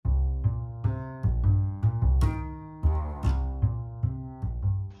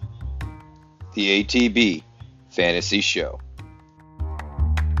the ATB Fantasy Show.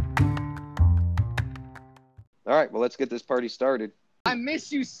 All right, well, let's get this party started. I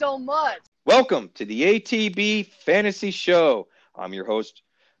miss you so much. Welcome to the ATB Fantasy Show. I'm your host,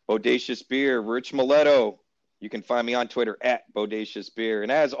 Bodacious Beer, Rich Miletto. You can find me on Twitter at Bodacious Beer.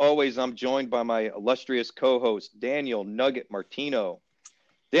 And as always, I'm joined by my illustrious co-host, Daniel Nugget Martino.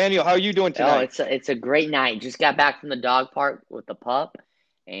 Daniel, how are you doing tonight? Oh, it's a great night. Just got back from the dog park with the pup,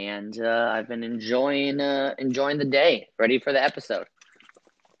 and I've been enjoying the day. Ready for the episode.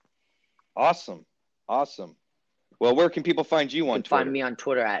 Awesome. Well, where can people find you on You can Twitter? find me on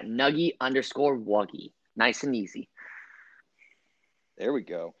Twitter at Nuggy_Wuggy. Nice and easy. There we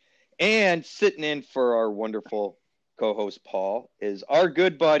go. And sitting in for our wonderful co-host, Paul, is our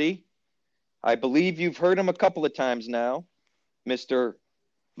good buddy. I believe you've heard him a couple of times now, Mr.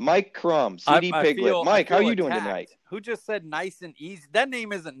 Mike Crum, CD Piglet. Mike, how are you doing tonight? Who just said nice and easy? That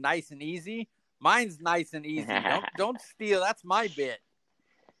name isn't nice and easy. Mine's nice and easy. Don't steal. That's my bit.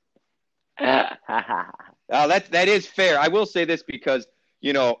 That is fair. I will say this because,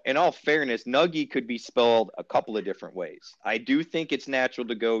 you know, in all fairness, Nuggy could be spelled a couple of different ways. I do think it's natural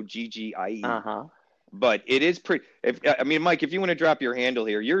to go G-G-I-E. But it is pretty. Mike, if you want to drop your handle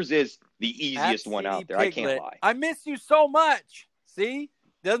here, yours is the easiest one out there. Piglet. I can't lie. I miss you so much. See?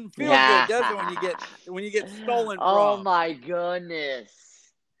 Doesn't feel good, does it, when you get stolen from? Oh my goodness.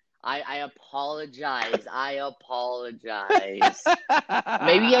 I apologize. Maybe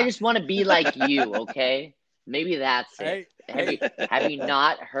I just want to be like you, okay? Maybe that's it. Have you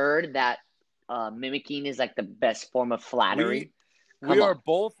not heard that mimicking is like the best form of flattery? We are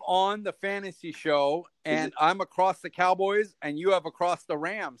both on the fantasy show, and I'm across the Cowboys, and you have across the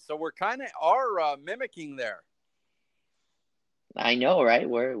Rams. So we're kind of mimicking there. I know, right?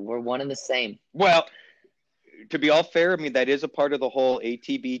 We're one and the same. Well, to be all fair, I mean, that is a part of the whole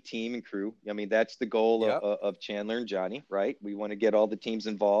ATB team and crew. I mean, that's the goal of Chandler and Johnny, right? We want to get all the teams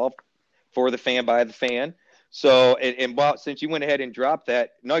involved for the fan, by the fan. So, and well, since you went ahead and dropped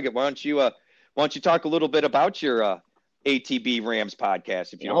that, Nugget, why don't you talk a little bit about your ATB Rams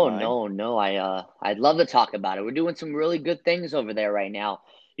podcast, if you don't mind? No. I'd love to talk about it. We're doing some really good things over there right now.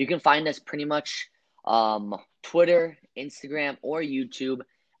 You can find us pretty much Twitter, Instagram, or YouTube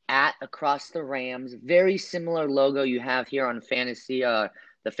at Across the Rams. Very similar logo you have here on Fantasy,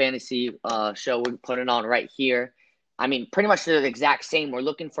 the Fantasy show we're putting on right here. I mean, pretty much the exact same. We're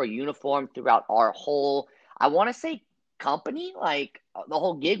looking for a uniform throughout our whole, I want to say company, like the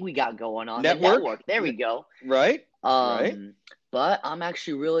whole gig we got going on. Network. There we go. Right. Right. But I'm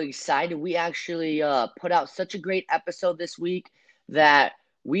actually really excited. We actually put out such a great episode this week that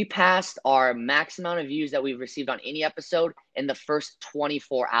we passed our max amount of views that we've received on any episode in the first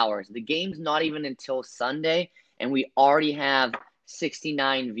 24 hours. The game's not even until Sunday, and we already have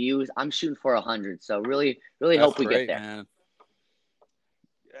 69 views. I'm shooting for 100, so really hope we get there. Man.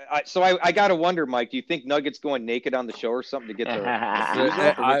 So I got to wonder, Mike, do you think Nugget's going naked on the show or something to get the views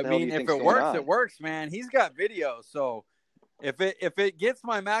up? I mean, if it works, it works, man. He's got video, so if it gets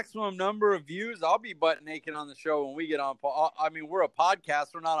my maximum number of views, I'll be butt naked on the show when we get on. I mean, we're a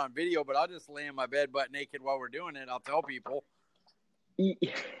podcast, we're not on video, but I'll just lay in my bed butt naked while we're doing it. I'll tell people.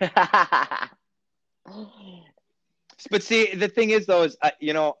 But see, the thing is, though, is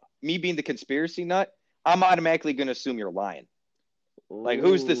me being the conspiracy nut, I'm automatically going to assume you're lying. Like,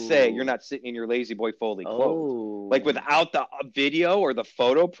 who's to say you're not sitting in your Lazy Boy Foley clothes? Like, without the video or the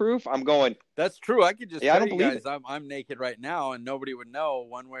photo proof, I'm going. That's true. I could just tell you guys it. I'm naked right now, and nobody would know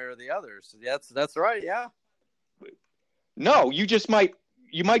one way or the other. So that's right. Yeah. No, you might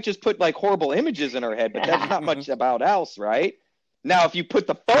just put like horrible images in our head, but that's not much about else, right? Now, if you put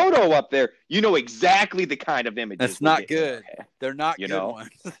the photo up there, you know exactly the kind of images. That's not good. They're not good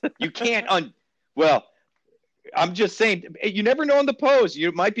ones. You can't well. I'm just saying, you never know on the pose.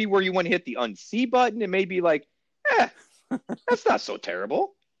 You might be where you want to hit the unsee button. It may be like, that's not so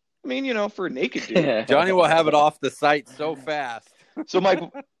terrible. I mean, for a naked dude. Johnny will have it off the site so fast. So, Mike,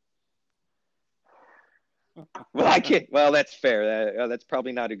 well, that's fair. That's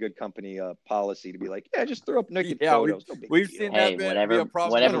probably not a good company policy to be like, just throw up naked photos. We've seen that be a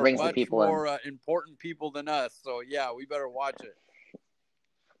problem. Whatever brings the people more important people than us. So, we better watch it.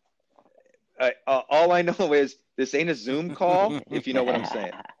 All I know is this ain't a Zoom call, if you know what I'm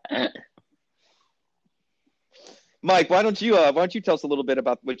saying. Mike, why don't you tell us a little bit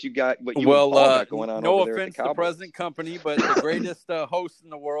about what you got, got going on? No over offense there at the to present company, but the greatest host in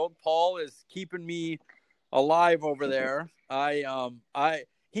the world, Paul, is keeping me alive over there.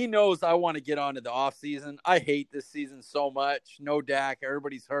 He knows I want to get on to the off season. I hate this season so much. No Dak,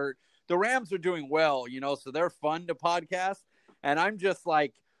 everybody's hurt. The Rams are doing well, so they're fun to podcast, and I'm just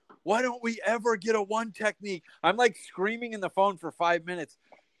like why don't we ever get a one technique? I'm like screaming in the phone for 5 minutes,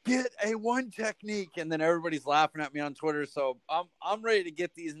 get a one technique. And then everybody's laughing at me on Twitter. So I'm ready to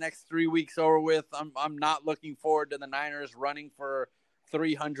get these next 3 weeks over with. I'm not looking forward to the Niners running for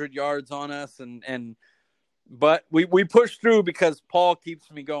 300 yards on us. But we push through because Paul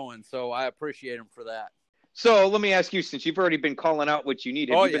keeps me going. So I appreciate him for that. So let me ask you, since you've already been calling out what you need,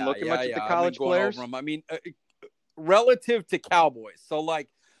 have you been looking much at the college players? I mean, relative to Cowboys. So like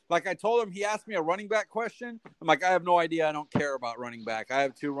I told him, he asked me a running back question. I'm like, I have no idea. I don't care about running back. I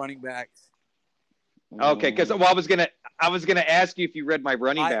have 2 running backs. Okay, because I was gonna ask you if you read my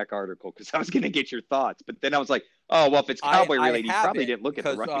running back article, because I was gonna get your thoughts, but then I was like, oh well, if it's Cowboy related, you probably didn't look at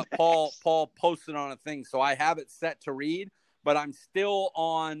the running backs. Paul posted on a thing, so I have it set to read. But I'm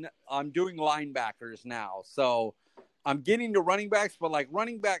doing linebackers now. So I'm getting to running backs, but like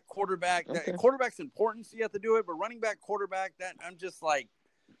running back, quarterback, quarterback's important, so you have to do it. But running back, quarterback, that I'm just like,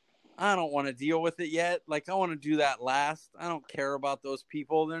 I don't want to deal with it yet. Like, I want to do that last. I don't care about those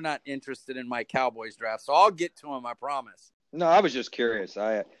people. They're not interested in my Cowboys draft. So I'll get to them, I promise. No, I was just curious.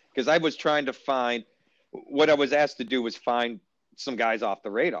 Because I was trying to find what I was asked to do was find some guys off the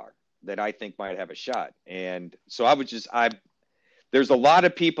radar that I think might have a shot. And so there's a lot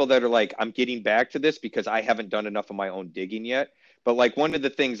of people that are like, I'm getting back to this because I haven't done enough of my own digging yet. But like one of the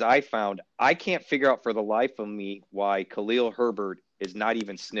things I found, I can't figure out for the life of me why Khalil Herbert is not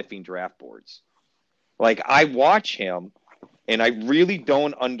even sniffing draft boards. Like, I watch him and I really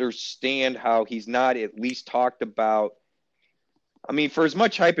don't understand how he's not at least talked about. I mean, for as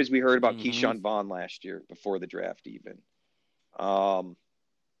much hype as we heard about Keyshawn Vaughn last year before the draft even,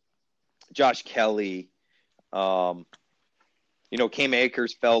 Josh Kelly, Cam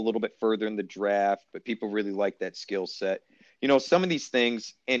Akers fell a little bit further in the draft, but people really like that skill set. Some of these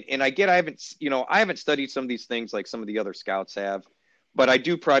things, and I haven't studied some of these things like some of the other scouts have, but I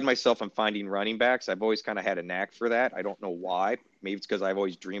do pride myself on finding running backs. I've always kind of had a knack for that. I don't know why. Maybe it's because I've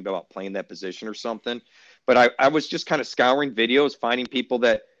always dreamed about playing that position or something. But I was just kind of scouring videos, finding people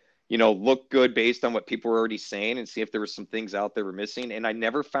that, look good based on what people were already saying and see if there were some things out there were missing. And I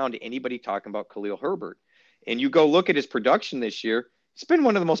never found anybody talking about Khalil Herbert. And you go look at his production this year, he's been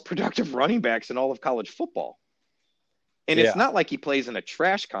one of the most productive running backs in all of college football. And it's not like he plays in a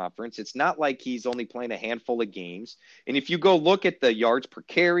trash conference. It's not like he's only playing a handful of games. And if you go look at the yards per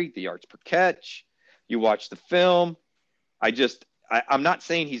carry, the yards per catch, you watch the film, I'm not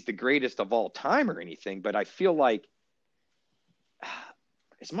saying he's the greatest of all time or anything, but I feel like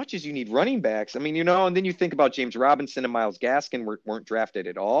as much as you need running backs, I mean, and then you think about James Robinson and Myles Gaskin weren't drafted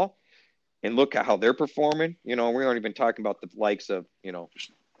at all. And look at how they're performing. We aren't even talking about the likes of,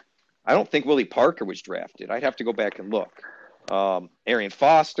 I don't think Willie Parker was drafted. I'd have to go back and look. Arian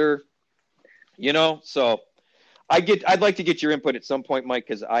Foster, so I'd like to get your input at some point, Mike,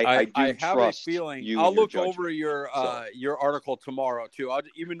 because I do have trust a feeling. You I'll look over your article tomorrow too.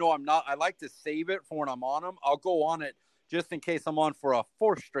 Even though I like to save it for when I'm on them. I'll go on it just in case I'm on for a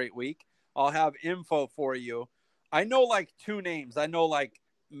 4th straight week. I'll have info for you. I know like 2 names. I know like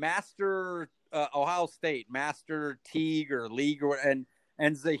Master Ohio State, Master Teague or League,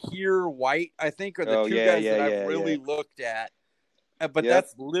 and Zahir White, I think, are the 2 guys that I've really looked at. But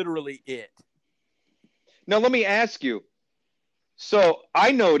that's literally it. Now, let me ask you. So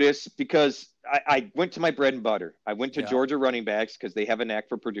I noticed, because I went to my bread and butter. I went to Georgia running backs because they have a knack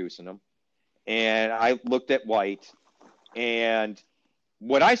for producing them. And I looked at White. And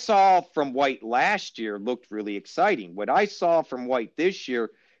what I saw from White last year looked really exciting. What I saw from White this year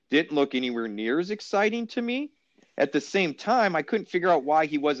didn't look anywhere near as exciting to me. At the same time, I couldn't figure out why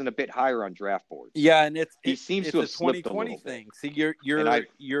he wasn't a bit higher on draft boards. Yeah, and he seems to have slipped a little thing. bit. See,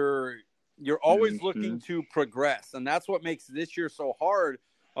 you're always looking to progress, and that's what makes this year so hard.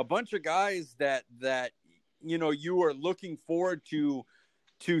 A bunch of guys that you are looking forward to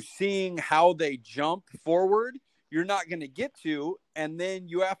seeing how they jump forward, you're not going to get to, and then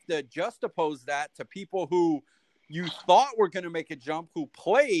you have to juxtapose that to people who you thought were going to make a jump, who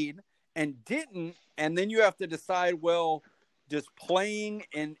played and didn't. And then you have to decide, well, does playing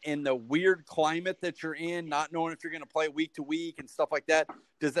in the weird climate that you're in, not knowing if you're going to play week to week and stuff like that,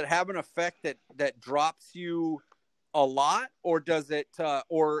 does it have an effect that drops you a lot, or does it,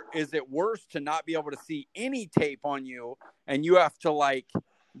 or is it worse to not be able to see any tape on you and you have to like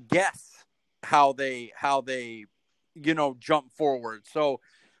guess how they jump forward? So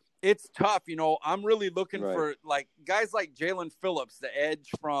it's tough. I'm really looking for like guys like Jalen Phillips, the edge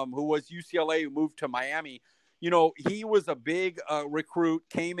who was UCLA, who moved to Miami. He was a big recruit,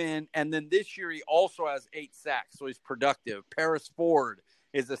 came in, and then this year he also has 8 sacks, so he's productive. Paris Ford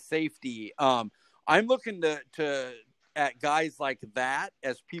is a safety. I'm looking to at guys like that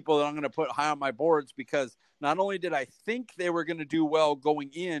as people that I'm going to put high on my boards, because not only did I think they were going to do well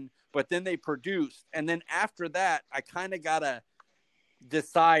going in, but then they produced. And then after that, I kind of got to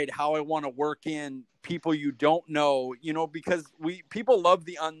decide how I want to work in people you don't know, because people love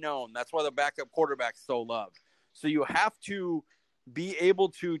the unknown. That's why the backup quarterback's so loved. So you have to be able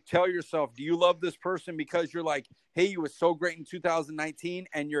to tell yourself, do you love this person because you're like, hey, he was so great in 2019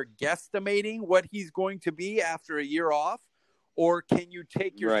 and you're guesstimating what he's going to be after a year off? Or can you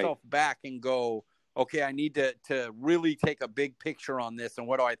take yourself back and go, okay, I need to really take a big picture on this, and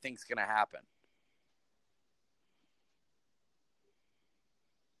what do I think is going to happen?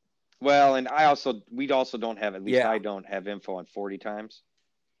 Well, and we also don't have, at least I don't have info on 40 times.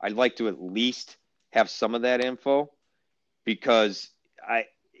 I'd like to at least have some of that info, because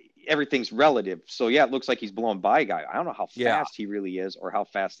everything's relative. So yeah, it looks like he's blowing by a guy. I don't know how fast he really is or how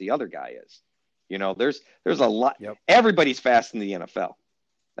fast the other guy is. There's a lot. Yep. Everybody's fast in the NFL.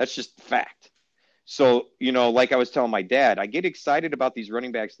 That's just fact. So, like I was telling my dad, I get excited about these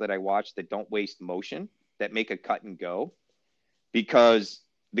running backs that I watch that don't waste motion, that make a cut and go, because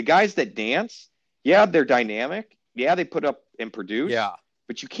the guys that dance, they're dynamic. Yeah, they put up and produce. Yeah.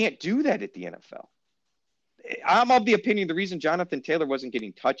 But you can't do that at the NFL. I'm of the opinion the reason Jonathan Taylor wasn't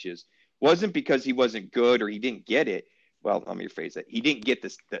getting touches wasn't because he wasn't good or he didn't get it. Well, let me rephrase that. He didn't get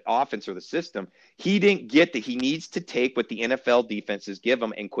the offense or the system. He didn't get that he needs to take what the NFL defenses give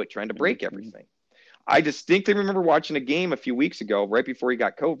him and quit trying to break everything. I distinctly remember watching a game a few weeks ago, right before he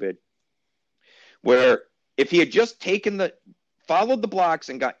got COVID, where if he had just followed the blocks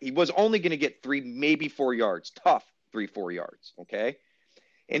and he was only going to get 3, maybe 4 yards, tough 3-4 yards. Okay.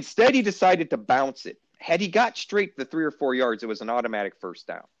 Instead, he decided to bounce it. Had he got straight the 3 or 4 yards, it was an automatic first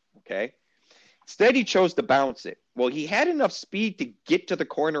down. Okay. Instead, he chose to bounce it. Well, he had enough speed to get to the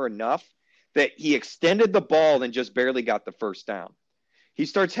corner enough that he extended the ball and just barely got the first down. He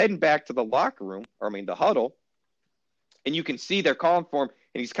starts heading back to the locker room, the huddle, and you can see they're calling for him,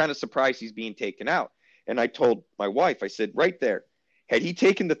 and he's kind of surprised he's being taken out. And I told my wife, I said, right there, had he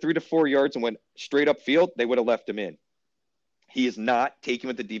taken the 3 to 4 yards and went straight up field, they would have left him in. He is not taking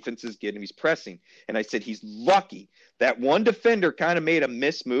what the defense is getting. He's pressing. And I said, he's lucky that one defender kind of made a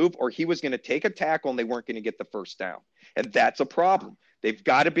miss move, or he was going to take a tackle and they weren't going to get the first down. And that's a problem. They've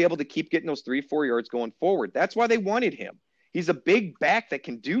got to be able to keep getting those 3-4 yards going forward. That's why they wanted him. He's a big back that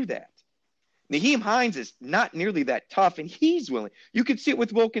can do that. Nyheim Hines is not nearly that tough, and he's willing. You could see it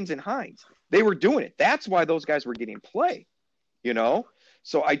with Wilkins and Hines. They were doing it. That's why those guys were getting play,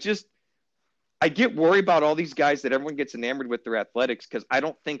 So I get worried about all these guys that everyone gets enamored with their athletics, because I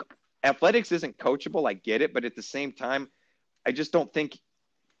don't think athletics isn't coachable. I get it. But at the same time, I just don't think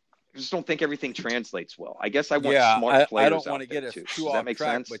everything translates well. I guess I want smart players. I don't want to get us too off track,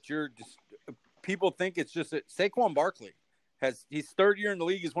 sense? But people think it's just Saquon Barkley. He's third year in the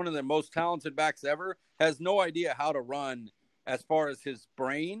league. He's one of the most talented backs ever. Has no idea how to run as far as his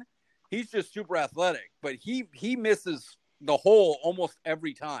brain. He's just super athletic, but he misses the hole almost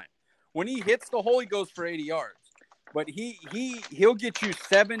every time. When he hits the hole, he goes for 80 yards. But he'll get you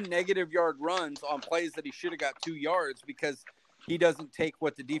 7 negative-yard runs on plays that he should have got 2 yards, because he doesn't take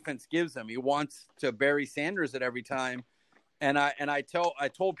what the defense gives him. He wants to Barry Sanders it every time. And I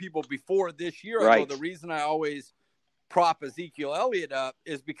told people before this year, right, the reason I always prop Ezekiel Elliott up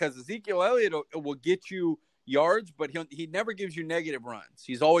is because Ezekiel Elliott will get you yards, but he never gives you negative runs.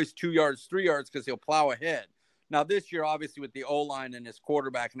 He's always 2 yards, 3 yards, because he'll plow ahead. Now, this year, obviously, with the O-line and his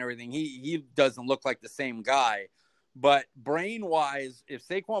quarterback and everything, he doesn't look like the same guy. But brain-wise, if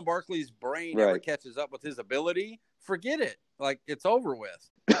Saquon Barkley's brain ever catches up with his ability, forget it. Like, it's over with.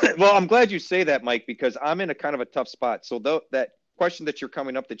 Well, I'm glad you say that, Mike, because I'm in a kind of a tough spot. So that question that you're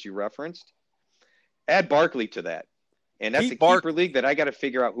coming up that you referenced, add Barkley to that. And that's a keeper league that I got to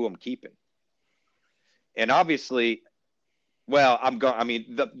figure out who I'm keeping. And obviously, well,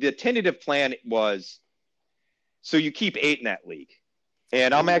 the tentative plan was, so you keep 8 in that league.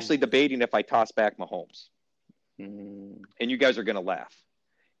 And I'm actually debating if I toss back Mahomes. And you guys are going to laugh.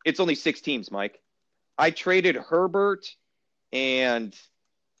 It's only 6 teams, Mike. I traded Herbert and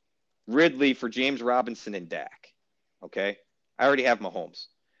Ridley for James Robinson and Dak. Okay? I already have Mahomes.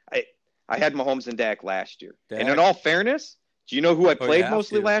 I had Mahomes and Dak last year. Dak. And in all fairness, do you know who I played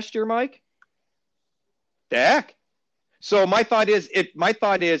mostly last year, Mike? Dak. So my thought is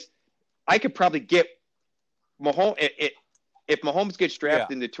I could probably get Mahomes. If Mahomes gets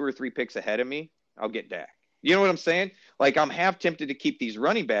drafted into 2 or 3 picks ahead of me, I'll get Dak. You know what I'm saying? Like, I'm half tempted to keep these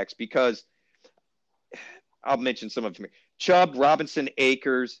running backs because I'll mention some of them. Chubb, Robinson,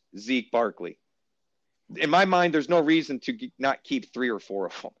 Akers, Zeke, Barkley. In my mind, there's no reason to not keep 3 or 4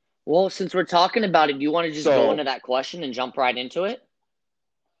 of them. Well, since we're talking about it, do you want to just go into that question and jump right into it?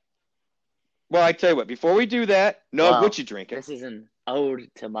 Well, I tell you what, before we do that, what you drinking? This is an ode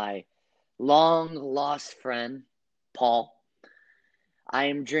to my long-lost friend, Paul. I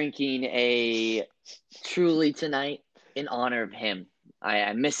am drinking a Truly tonight in honor of him.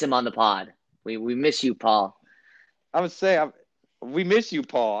 I miss him on the pod. We miss you, Paul. I would say we miss you,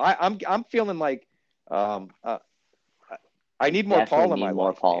 Paul. I'm feeling like I need more Paul in my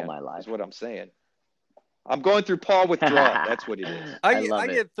life. In my life is what I'm saying. I'm going through Paul withdrawal. That's what it is. I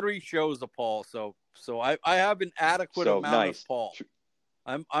get 3 shows of Paul, so I have an adequate amount of Paul.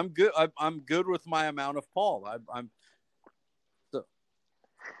 I'm good. I'm good with my amount of Paul.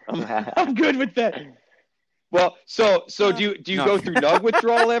 I'm good with that. Well, so do you go through nug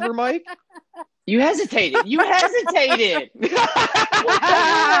withdrawal ever, Mike? You hesitated. He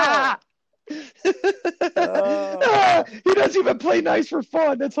doesn't even play nice for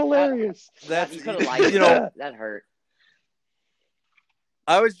fun. That's hilarious. You could have liked it. That hurt.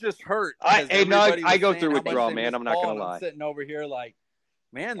 I was just hurt. I go through withdrawal, man. I'm not gonna lie. I'm sitting over here like,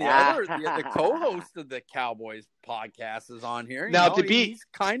 man, the co-host of the Cowboys podcast is on here. Now he's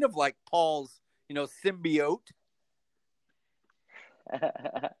kind of like Paul's, symbiote.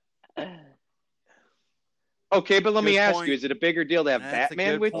 Okay, but let me ask you: is it a bigger deal to have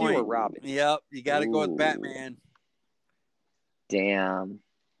Batman with you or Robin? Yep, you got to go with Batman. Damn.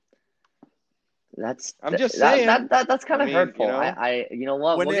 I'm just saying that's kind of hurtful. You know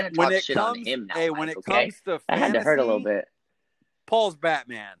what? We're gonna talk shit on him now. Hey, when it comes to fantasy, that had to hurt a little bit. Paul's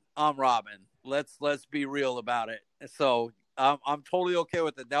Batman. I'm Robin. Let's be real about it. So I'm totally okay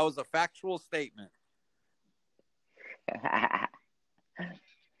with it. That was a factual statement.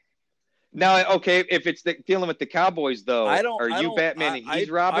 Now, okay, if it's dealing with the Cowboys, though, are you Batman and he's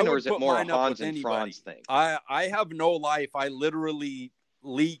Robin, or is it more a Hans and Franz thing? I have no life. I literally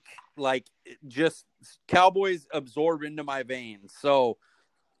leak, like, just Cowboys absorb into my veins. So,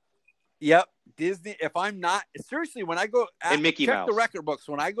 yep, Disney. If I'm not seriously, when I go and Mickey check Mouse. The record books,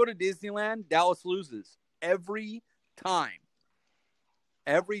 when I go to Disneyland, Dallas loses every time.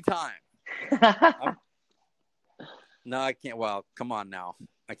 Every time. No, I can't. Well, come on now.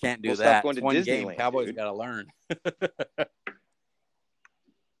 I can't do that. Going to one Disneyland, game. Cowboys got to learn.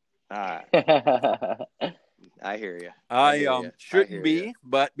 I hear you. I shouldn't be,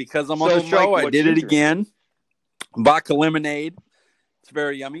 but because I'm on the show, Mike, I did it again. Vodka lemonade. It's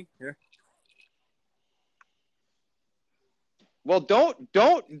very yummy. Here. Well, don't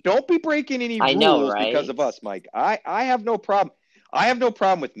be breaking any rules because of us, Mike. I have no problem. I have no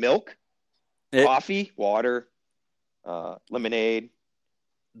problem with milk, coffee, water, lemonade.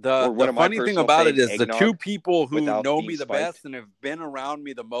 The funny thing about it is the 2 people who know me the best and have been around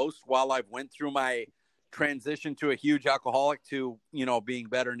me the most while I've went through my transition to a huge alcoholic to, being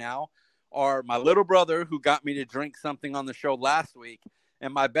better now are my little brother who got me to drink something on the show last week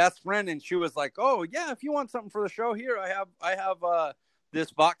and my best friend. And she was like, oh yeah, if you want something for the show here, I have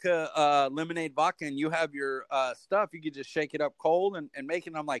this vodka, lemonade vodka, and you have your stuff. You could just shake it up cold and make it.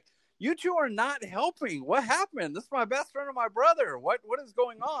 And I'm like, you 2 are not helping. What happened? This is my best friend and my brother. What is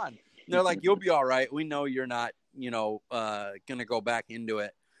going on? And they're like, you'll be all right. We know you're not, going to go back into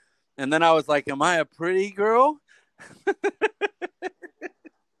it. And then I was like, am I a pretty girl?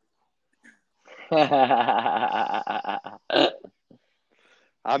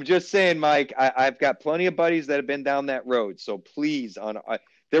 I'm just saying, Mike, I've got plenty of buddies that have been down that road. So please,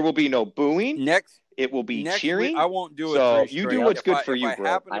 there will be no booing. It will be cheering. Week, I won't do it. So you do what's good for you, bro. If I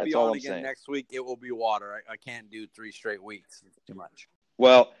happen to be on again next week, it will be water. I can't do 3 straight weeks. It's too much.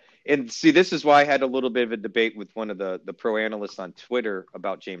 Well, and see, this is why I had a little bit of a debate with one of the pro analysts on Twitter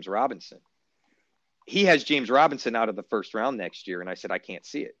about James Robinson. He has James Robinson out of the first round next year, and I said, I can't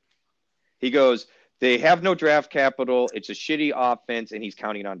see it. He goes, they have no draft capital. It's a shitty offense, and he's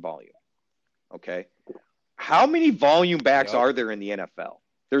counting on volume. Okay. How many volume backs are there in the NFL?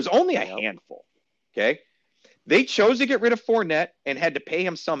 There's only a handful. Okay. They chose to get rid of Fournette and had to pay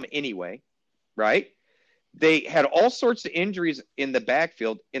him some anyway, right? They had all sorts of injuries in the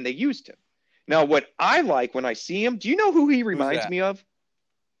backfield, and they used him. Now, what I like when I see him, do you know who he reminds me of?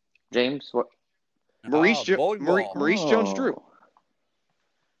 James? What? Maurice Jones-Drew.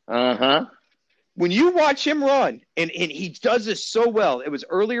 Uh-huh. When you watch him run, and he does this so well, it was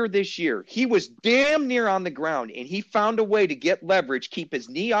earlier this year, he was damn near on the ground, and he found a way to get leverage, keep his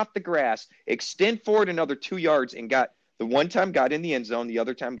knee off the grass, extend forward another 2 yards, and got in the end zone, the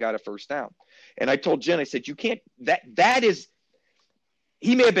other time got a first down. And I told Jen, I said, you can't – that is –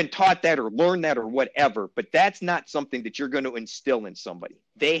 he may have been taught that or learned that or whatever, but that's not something that you're going to instill in somebody.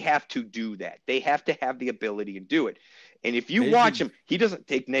 They have to do that. They have to have the ability to do it. And if you watch him, he doesn't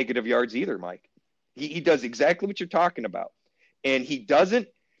take negative yards either, Mike. He does exactly what you're talking about. And he doesn't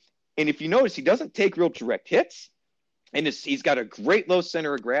 – and if you notice, he doesn't take real direct hits. And he's got a great low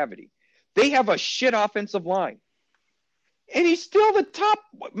center of gravity. They have a shit offensive line. And he's still the top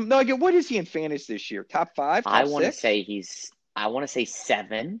 – Nugget, what is he in fantasy this year? Top 5? Top I want to 6? say I want to say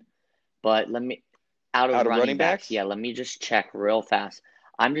 7, but let me – out of running backs? Yeah, let me just check real fast.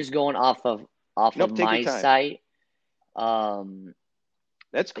 I'm just going off of my site.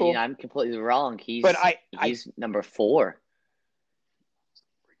 That's cool. I'm completely wrong. He's number 4.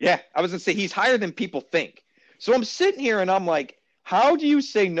 Yeah, I was going to say he's higher than people think. So I'm sitting here and I'm like, how do you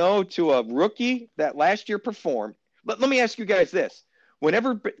say no to a rookie that last year performed? Let me ask you guys this.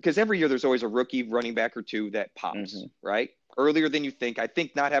 Because every year there's always a rookie running back or two that pops, right? Earlier than you think. I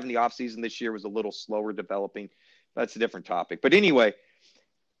think not having the offseason this year was a little slower developing. That's a different topic. But anyway,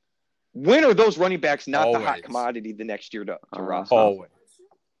 when are those running backs not the hot commodity the next year to roster?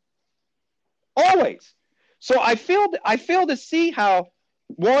 Always. So I fail to see how,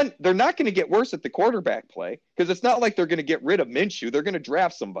 one, they're not going to get worse at the quarterback play because it's not like they're going to get rid of Minshew. They're going to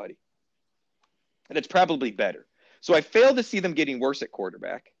draft somebody. And it's probably better. So I fail to see them getting worse at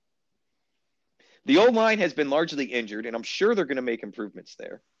quarterback. The O-line has been largely injured, and I'm sure they're going to make improvements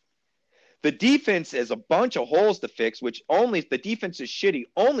there. The defense has a bunch of holes to fix, which only if the defense is shitty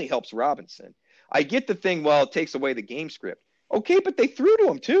only helps Robinson. I get the thing, well, it takes away the game script. Okay, but they threw to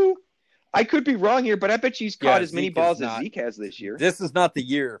him too. I could be wrong here, but I bet he's caught as many balls as Zeke has this year. This is not the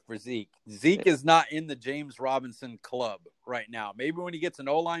year for Zeke. Zeke is not in the James Robinson club right now. Maybe when he gets an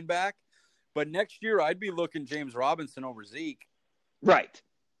O-line back, but next year I'd be looking James Robinson over Zeke. Right.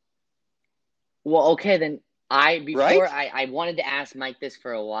 Well, okay, then I wanted to ask Mike this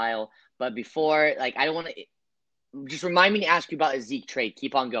for a while, but before, I don't want to – just remind me to ask you about a Zeke trade.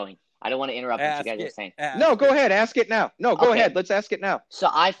 Keep on going. I don't want to interrupt what you guys are saying. No, go ahead. Ask it now. No, go ahead. Let's ask it now. So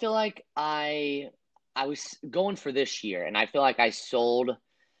I feel like I was going for this year, and I feel like I sold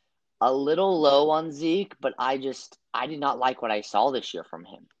a little low on Zeke, but I did not like what I saw this year from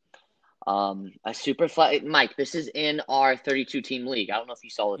him. A super flat – Mike, this is in our 32-team league. I don't know if you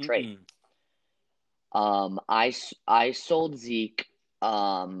saw the trade. I sold Zeke.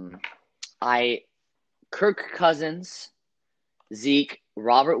 Kirk Cousins, Zeke,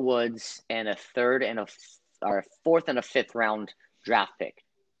 Robert Woods, and a fourth and a fifth round draft pick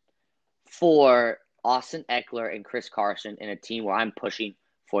for Austin Eckler and Chris Carson in a team where I'm pushing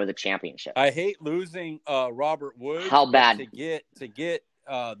for the championship. I hate losing Robert Woods. How bad to get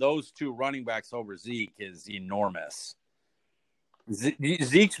those two running backs over Zeke is enormous.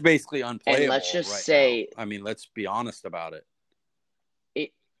 Zeke's basically unplayable. And let's just say, now. I mean, let's be honest about it.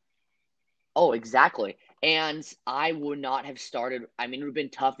 Exactly. And I would not have started. I mean, it would have been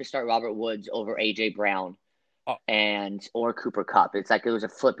tough to start Robert Woods over A.J. Brown or Cooper Kupp. It's like it was a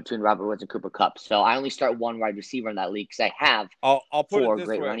flip between Robert Woods and Cooper Kupp. So I only start one wide receiver in that league because I have I'll put four it this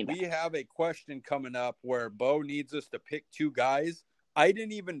great way. running backs. We have a question coming up where Bo needs us to pick two guys. I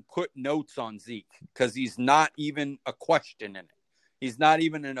didn't even put notes on Zeke because he's not even a question in it. He's not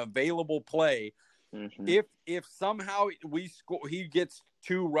even an available play. Mm-hmm. If somehow he gets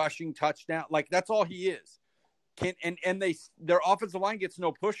 2 rushing touchdowns, like that's all he is. Their offensive line gets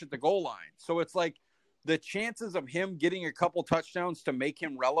no push at the goal line. So it's like the chances of him getting a couple touchdowns to make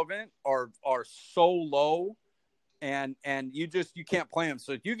him relevant are so low, and you can't play him.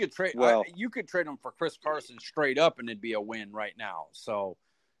 So if you could trade, you could trade him for Chris Carson straight up, and it'd be a win right now. So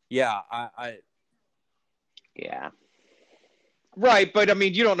yeah, yeah. Right, but I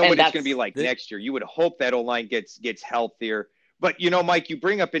mean, you don't know what it's going to be like next year. You would hope that O-line gets healthier. But, Mike, you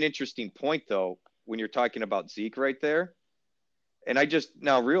bring up an interesting point, though, when you're talking about Zeke right there. And I just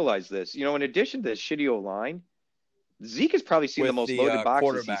now realize this. In addition to the shitty O-line, Zeke has probably seen the most loaded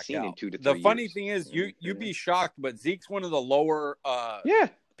boxes he's seen in 2 to 3 years. The funny thing is, you'd be shocked, but Zeke's one of the lower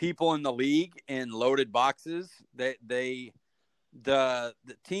people in the league in loaded boxes. The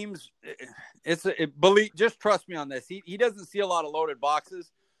teams, just trust me on this. He doesn't see a lot of loaded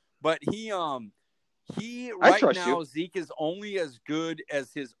boxes, but Zeke is only as good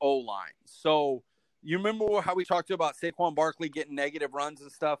as his O-line. So you remember how we talked about Saquon Barkley getting negative runs and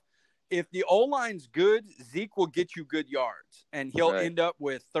stuff? If the O-line's good, Zeke will get you good yards, and he'll end up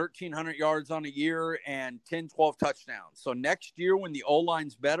with 1,300 yards on a year and 10, 12 touchdowns. So next year when the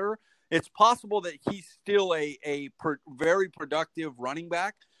O-line's better, it's possible that he's still a very productive running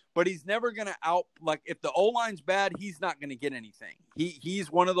back, but he's never going to if the O-line's bad, he's not going to get anything.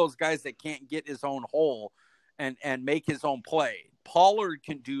 He's one of those guys that can't get his own hole and make his own play. Pollard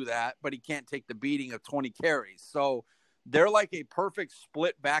can do that, but he can't take the beating of 20 carries. So they're like a perfect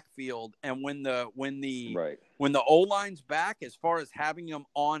split backfield. And when the when the O-line's back, as far as having him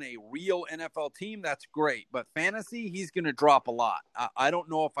on a real NFL team, that's great. But fantasy, he's going to drop a lot. I don't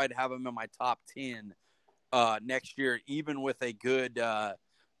know if I'd have him in my top 10 next year, even with a good,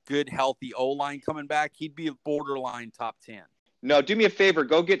 healthy O-line coming back. He'd be borderline top 10. No, do me a favor.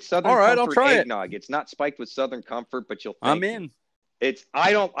 Go get Southern Comfort I'll try eggnog. It. It's not spiked with Southern Comfort, but you'll I'm in.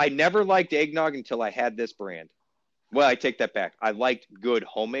 I never liked eggnog until I had this brand. Well, I take that back. I liked good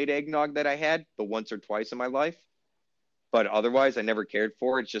homemade eggnog that I had the once or twice in my life. But otherwise, I never cared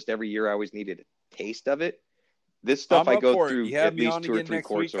for it. It's just every year I always needed a taste of it. This stuff I go through at least 2 or 3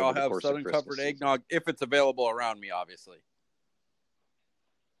 quarts over the course of Christmas. I'll have Southern Comfort eggnog if it's available around me, obviously.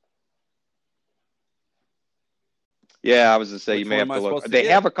 Yeah, I was going to say, you may have to look. They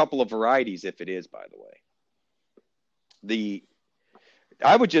have a couple of varieties if it is, by the way.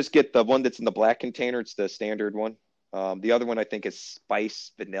 I would just get the one that's in the black container. It's the standard one. The other one I think is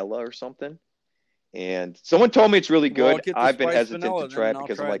spice vanilla or something. And someone told me it's really good. I've been hesitant to try it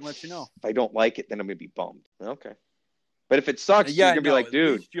because I'm like, if I don't like it, then I'm going to be bummed. Okay. But if it sucks, you're going to be like,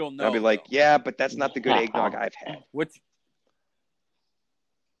 dude. I'll be like, yeah, but that's not the good eggnog I've had.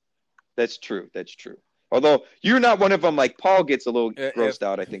 That's true. That's true. Although you're not one of them, like Paul gets a little grossed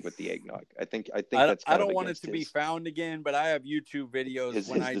out, I think, with the eggnog. I think that's. I don't want it to be found again, but I have YouTube videos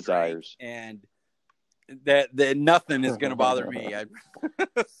when I drink, and that nothing is going to bother me.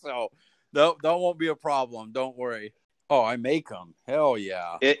 So that won't be a problem. Don't worry. Oh, I make them. Hell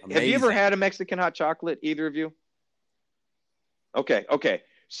yeah! Have you ever had a Mexican hot chocolate? Either of you? Okay.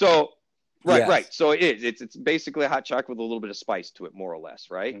 So right. So it's basically a hot chocolate with a little bit of spice to it, more or less,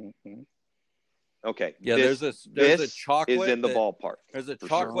 right? Mm-hmm. Okay. Yeah, there's a chocolate is in the ballpark. There's a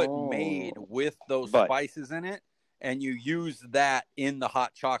chocolate made with those spices in it, and you use that in the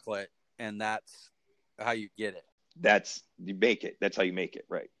hot chocolate, and that's how you get it. You make it. That's how you make it,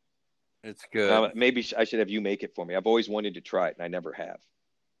 right? It's good. Maybe I should have you make it for me. I've always wanted to try it, and I never have.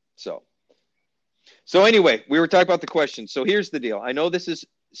 So anyway, we were talking about the question. So here's the deal. I know this is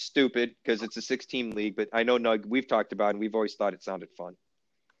stupid because it's a 6-team league, but I know Nug, we've talked about it, and we've always thought it sounded fun.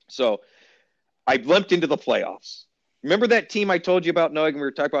 So I limped into the playoffs. Remember that team I told you about, Nug, and we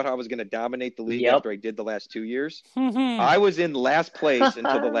were talking about how I was going to dominate the league after I did the last 2 years? I was in last place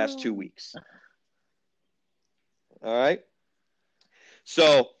until the last 2 weeks. All right?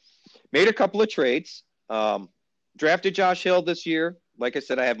 So made a couple of trades. Drafted Josh Hill this year. Like I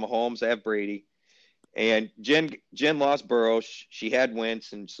said, I have Mahomes, I have Brady. And Jen lost Burrow. She had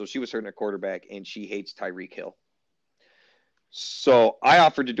Wentz, and so she was hurting her quarterback, and she hates Tyreek Hill. So I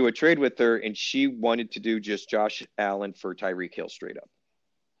offered to do a trade with her, and she wanted to do just Josh Allen for Tyreek Hill straight up.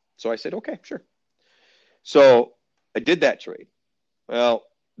 So I said, okay, sure. So I did that trade. Well,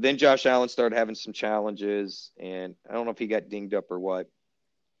 then Josh Allen started having some challenges, and I don't know if he got dinged up or what.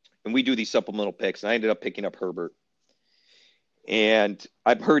 And we do these supplemental picks, and I ended up picking up Herbert. And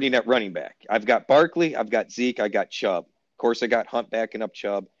I'm hurting at running back. I've got Barkley, I've got Zeke, I got Chubb. Of course, I got Hunt backing up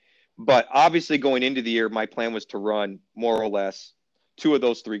Chubb. But obviously going into the year, my plan was to run more or less 2 of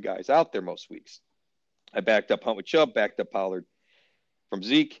those 3 guys out there most weeks. I backed up Hunt with Chubb, backed up Pollard from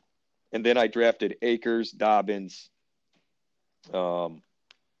Zeke, and then I drafted Akers, Dobbins. Can't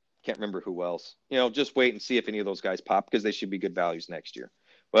remember who else. Just wait and see if any of those guys pop because they should be good values next year.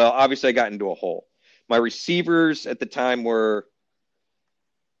 Well, obviously I got into a hole. My receivers at the time were,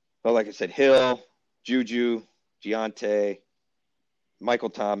 like I said, Hill, Juju, Giante,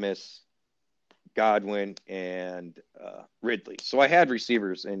 Michael Thomas, Godwin, and Ridley. So I had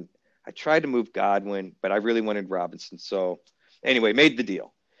receivers, and I tried to move Godwin, but I really wanted Robinson. So anyway, made the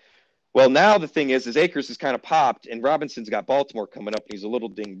deal. Well, now the thing is Akers has kind of popped, and Robinson's got Baltimore coming up, and he's a little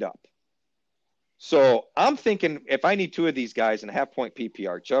dinged up. So I'm thinking if I need 2 of these guys in a half-point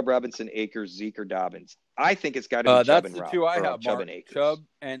PPR, Chubb, Robinson, Akers, Zeke, or Dobbins, I think it's got to be Chubb and Robinson. That's the 2 I have, Chubb Mark. And Akers. Chubb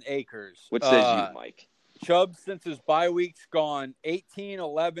and Akers. What says you, Mike? Chubb, since his bye week's gone 18,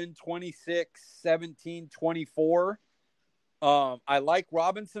 11, 26, 17, 24. I like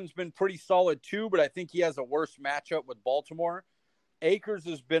Robinson's been pretty solid too, but I think he has a worse matchup with Baltimore. Akers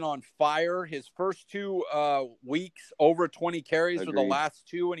has been on fire. His first 2 weeks, over 20 carries are the last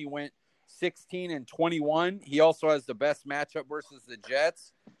 2, and he went 16 and 21. He also has the best matchup versus the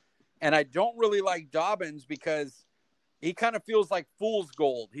Jets. And I don't really like Dobbins because he kind of feels like fool's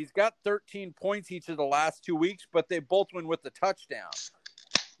gold. He's got 13 points each of the last 2 weeks, but they both win with the touchdown.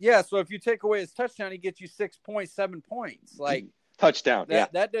 Yeah, so if you take away his touchdown, he gets you 6.7 points. Like touchdown.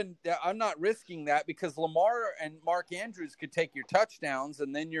 That didn't. I'm not risking that because Lamar and Mark Andrews could take your touchdowns,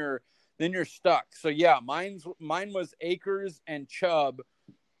 and then you're stuck. So yeah, mine was Akers and Chubb,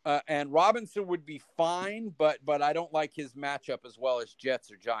 and Robinson would be fine, but I don't like his matchup as well as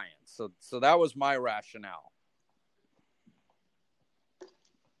Jets or Giants. So that was my rationale.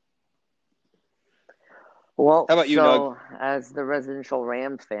 Well, how about you, Nug? As the residential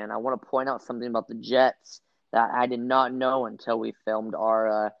Rams fan, I want to point out something about the Jets that I did not know until we filmed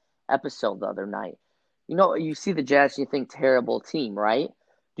our episode the other night. You see the Jets, you think terrible team, right?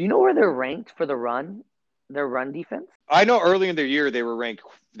 Do you know where they're ranked for their run defense? I know early in the year they were ranked.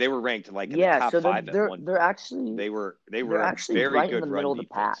 They were ranked like in the top So 5 at one they're point. actually They were they're a actually very right in good the run middle of the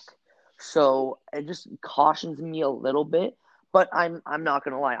pack. defense. So it just cautions me a little bit, but I'm not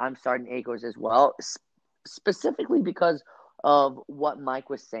gonna lie, I'm starting Akers as well, specifically because of what Mike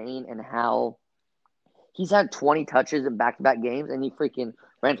was saying and how he's had 20 touches in back-to-back games, and he freaking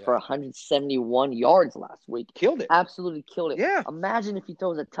ran for 171 yards last week. Killed it. Absolutely killed it. Yeah. Imagine if he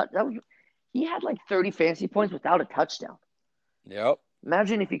throws a touch. He had like 30 fantasy points without a touchdown. Yep.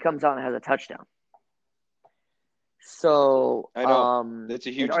 Imagine if he comes out and has a touchdown. So I know it's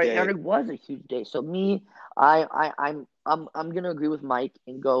a huge day. It was a huge day. So I'm gonna agree with Mike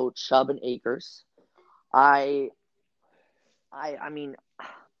and go Chubb and Akers. I mean,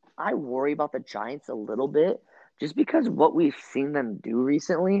 I worry about the Giants a little bit just because of what we've seen them do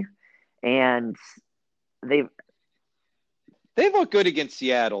recently, and they look good against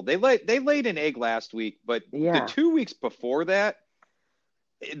Seattle. They laid an egg last week, but the 2 weeks before that,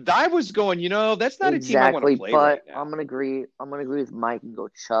 I was going, that's not a team I want to play right now. I'm gonna agree with Mike and go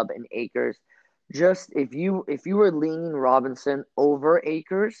Chubb and Akers. Just if you were leaning Robinson over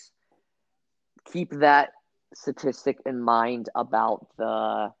Akers, keep that statistic in mind about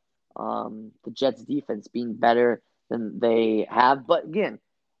the Jets defense being better than they have. But again,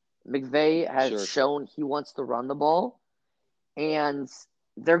 McVay has shown he wants to run the ball, and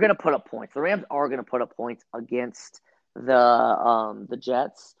they're going to put up points. The Rams are going to put up points against the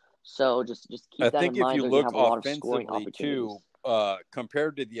Jets. So just keep that in mind. I think if you look offensively too,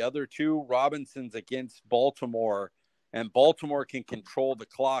 compared to the other two, Robinson's against Baltimore, and Baltimore can control the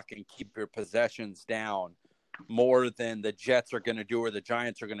clock and keep your possessions down more than the Jets are going to do or the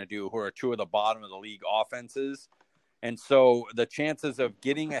Giants are going to do, who are two of the bottom of the league offenses. And so the chances of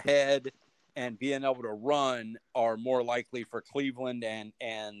getting ahead and being able to run are more likely for Cleveland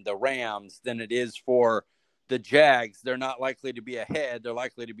and the Rams than it is for the Jags. They're not likely to be ahead. They're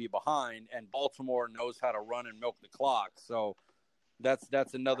likely to be behind, and Baltimore knows how to run and milk the clock. So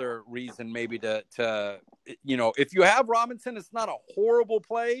that's another reason maybe to if you have Robinson, it's not a horrible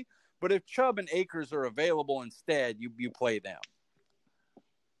play, but if Chubb and Akers are available instead, you play them.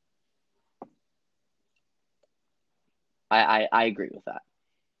 I agree with that.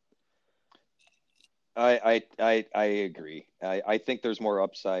 I agree. I think there's more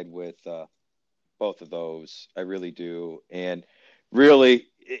upside with both of those. I really do. And really,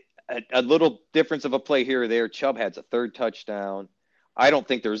 a little difference of a play here or there. Chubb has a third touchdown. I don't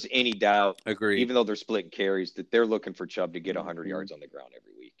think there's any doubt, even though they're splitting carries, that they're looking for Chubb to get 100 yards on the ground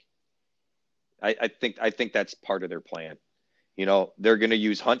every week. I think that's part of their plan. They're going to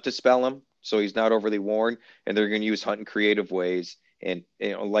use Hunt to spell him so he's not overly worn, and they're going to use Hunt in creative ways. And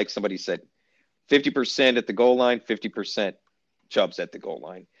like somebody said, 50% at the goal line, 50% Chubb's at the goal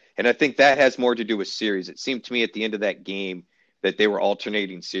line. And I think that has more to do with series. It seemed to me at the end of that game that they were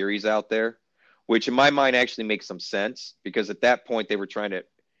alternating series out there, which in my mind actually makes some sense, because at that point they were running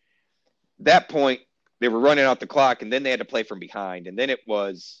out the clock, and then they had to play from behind. And then it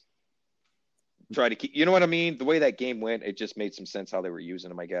was try to keep, you know what I mean? The way that game went, it just made some sense how they were using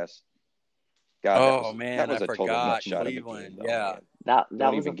them, I guess. God, that was a total forgot shot Cleveland. Of the game, yeah. That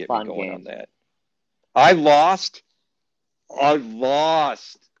Don't was even a get fun me going game. on that. I lost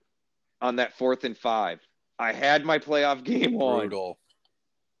on that 4th and 5. I had my playoff game on. Brutal.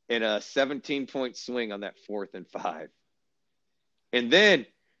 In a 17-point swing on that 4th and 5. And then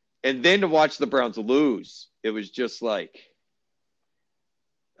to watch the Browns lose, it was just like,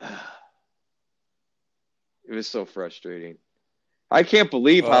 it was so frustrating. I can't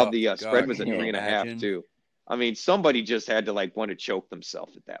believe how the spread was at 3.5 too. I mean, somebody just had to want to choke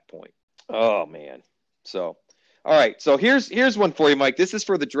themselves at that point. Oh man. So, all right. So here's one for you, Mike. This is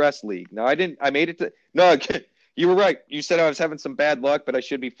for the dress league. Now I made it to, no, you were right. You said I was having some bad luck, but I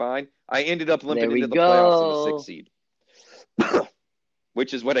should be fine. I ended up limping into the playoffs in the 6th seed,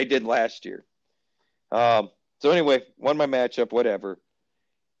 which is what I did last year. So anyway, won my matchup, whatever.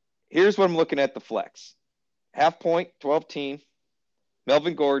 Here's what I'm looking at: the flex. Half point, 12 team.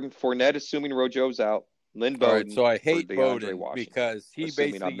 Melvin Gordon, Fournette, assuming Rojo's out. Lynn Bowden. All right, so I hate Bowden because he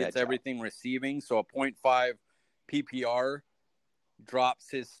basically gets everything receiving. So a 0.5 PPR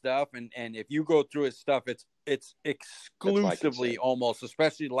drops his stuff, and if you go through his stuff, it's exclusively almost,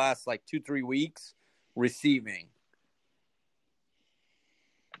 especially the last 2-3 weeks, receiving.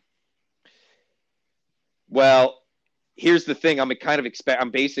 Well, here's the thing.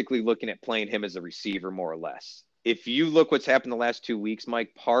 I'm basically looking at playing him as a receiver more or less. If you look what's happened the last 2 weeks, Mike,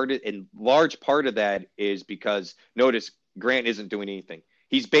 large part of that is because notice Grant isn't doing anything.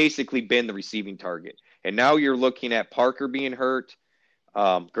 He's basically been the receiving target. And now you're looking at Parker being hurt,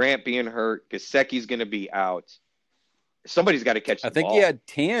 Grant being hurt, Gesicki's going to be out. Somebody's got to catch the ball. I think he had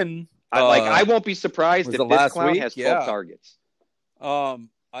 10. I won't be surprised if this clown has 12 targets.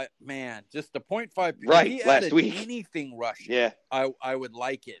 Just the 0.5. Right, if he last week. Anything rushing, yeah, I would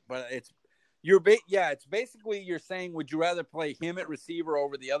like it. But it's basically you're saying, would you rather play him at receiver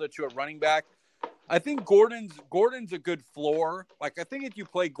over the other two at running back? I think Gordon's a good floor. Like, I think if you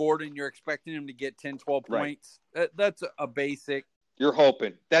play Gordon, you're expecting him to get 10, 12 points. That's a basic. You're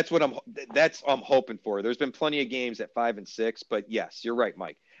hoping. That's what I'm hoping for. There's been plenty of games at 5 and 6, but yes, you're right,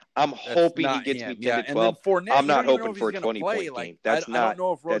 Mike. I'm hoping he gets me 10 to 12. Fournette, I'm not hoping for a 20-point game. I don't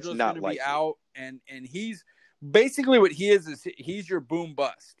know if Rojo's going to be out, and he's basically what he is he's your boom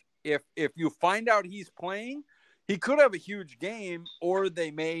bust. If you find out he's playing, he could have a huge game, or they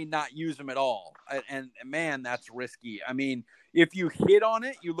may not use him at all. And man, that's risky. I mean, if you hit on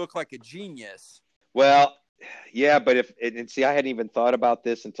it, you look like a genius. Well, yeah, but I hadn't even thought about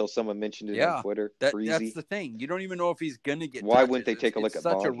this until someone mentioned it on Twitter. That's the thing. You don't even know if he's going to get. Why wouldn't they take a look at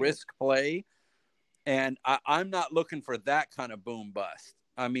such a risk play? And I'm not looking for that kind of boom bust.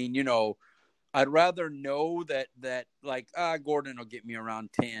 I mean, I'd rather know that like Gordon will get me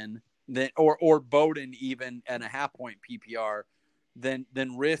around 10 or Bowden even at a half point PPR than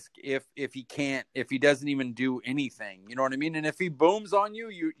risk if he doesn't even do anything. You know what I mean? And if he booms on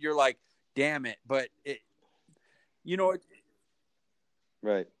you're like, damn it. But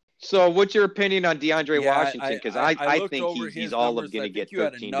right. So what's your opinion on DeAndre Washington? Because I think he's all of going to get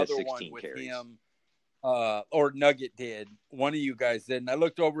 13 to 16 carries. Him, or Nugget did. One of you guys did. And I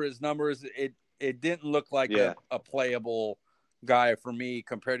looked over his numbers. It didn't look like a playable guy for me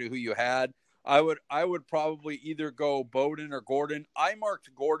compared to who you had. I would probably either go Bowden or Gordon. I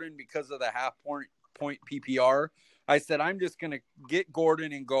marked Gordon because of the half point PPR. I said, I'm just going to get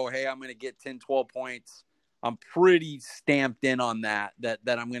Gordon and go, hey, I'm going to get 10, 12 points. I'm pretty stamped in on that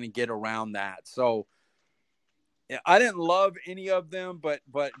I'm going to get around that. So I didn't love any of them, but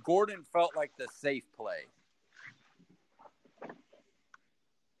Gordon felt like the safe play.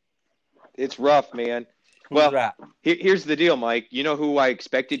 It's rough, man. Here's the deal, Mike. You know who I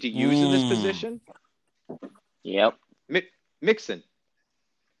expected to use in this position? Yep. Mixon.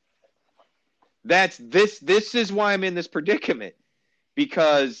 This is why I'm in this predicament,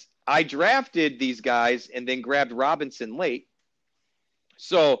 because I drafted these guys and then grabbed Robinson late.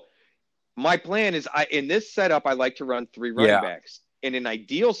 So my plan is in this setup, I like to run 3 running backs. In an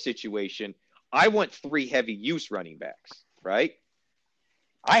ideal situation, I want 3 heavy use running backs, right?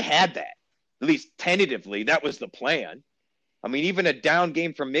 I had that, at least tentatively. That was the plan. I mean, even a down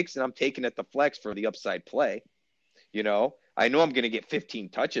game from Mixon, I'm taking at the flex for the upside play. I know I'm going to get 15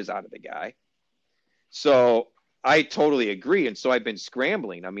 touches out of the guy. So I totally agree. And so I've been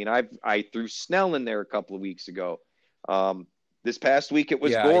scrambling. I mean, I threw Snell in there a couple of weeks ago. This past week it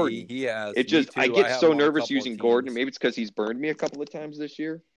was Gordon. He has. I get so nervous using Gordon. Maybe it's because he's burned me a couple of times this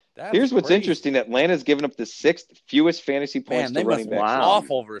year. Here's what's interesting. Atlanta's given up the 6th fewest fantasy points to running backs.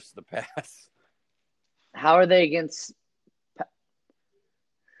 Awful versus the pass. How are they against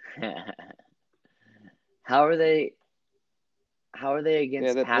How are they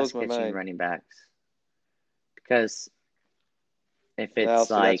against pass catching running backs? Because if it's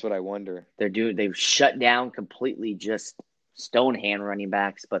that's what I wonder. They've shut down completely just Stonehand running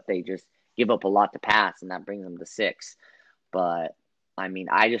backs, but they just give up a lot to pass, and that brings them to 6. But I mean,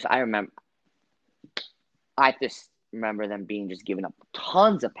 I just remember them being just giving up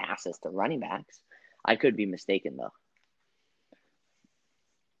tons of passes to running backs. I could be mistaken though.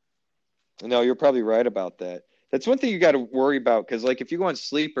 No, you're probably right about that. That's one thing you got to worry about, because like if you go on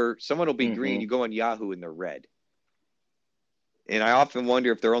Sleeper, someone will be green. You go on Yahoo and they're red. And I often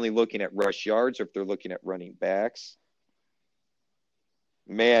wonder if they're only looking at rush yards or if they're looking at running backs.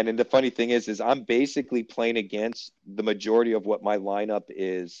 Man, and the funny thing is I'm basically playing against the majority of what my lineup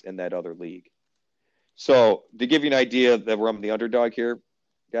is in that other league. So to give you an idea that I'm the underdog here,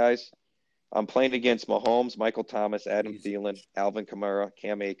 guys, I'm playing against Mahomes, Michael Thomas, Adam Thielen, Alvin Kamara,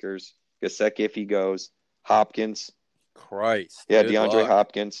 Cam Akers, Gesicki if he goes, Hopkins. Christ. Yeah, DeAndre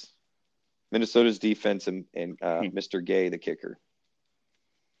Hopkins. Minnesota's defense and Mr. Gay, the kicker.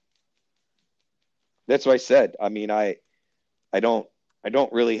 That's what I said. I mean, I don't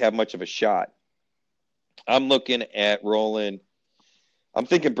really have much of a shot. I'm looking at rolling. I'm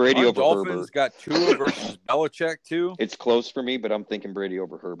thinking Brady over Dolphins Herbert. Got Tua versus Belichick too. It's close for me, but I'm thinking Brady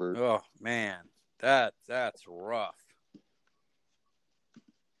over Herbert. Oh man, that's rough.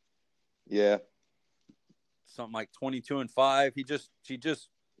 Yeah. Something like 22-5. He just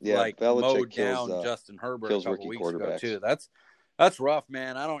like Belichick mowed down Justin Herbert a couple weeks ago too. That's rough,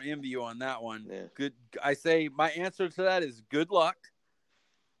 man. I don't envy you on that one. Yeah. Good. I say my answer to that is good luck.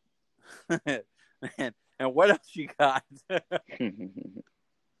 And what else you got?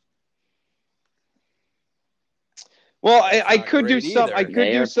 Well, I could do some. I could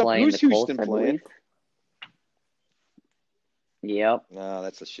do some. Who's Houston playing? Yep. No,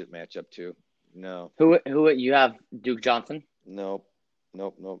 that's a shit matchup too. No. Who you have? Duke Johnson? Nope.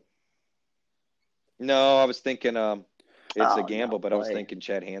 No, I was thinking it's a gamble, but I was thinking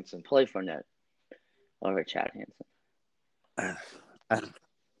Chad Hansen. Play Fournette over Chad Hansen.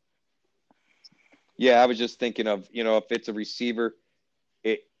 Yeah, I was just thinking of, if it's a receiver,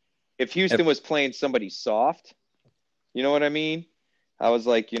 if Houston was playing somebody soft, you know what I mean? I was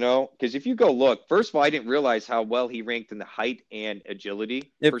like, because if you go look, first of all, I didn't realize how well he ranked in the height and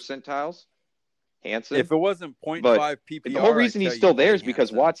agility percentiles. Hansen. If it wasn't 0.5 PPR, the whole reason he's still there is because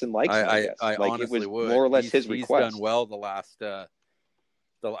Hansen. Watson likes him. I like honestly it was more or less his request. He's done well the last. I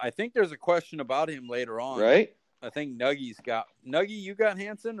think there's a question about him later on. Right. I think Nuggie. You got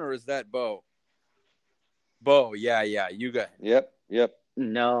Hansen, or is that Bo? Bo, yeah, you got. Yep.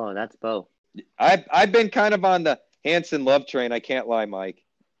 No, that's Bo. I've been kind of on the Hansen love train. I can't lie, Mike.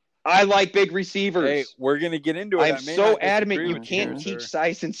 I like big receivers. Hey, we're gonna get into it. I'm so adamant you can't teach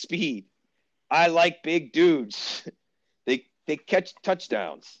size and speed. I like big dudes. They catch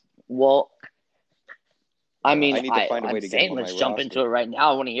touchdowns. Well, I mean, I need to find a way to get let's jump into it right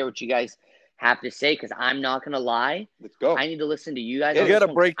now. I want to hear what you guys have to say because I'm not going to lie. Let's go. I need to listen to you guys. You got to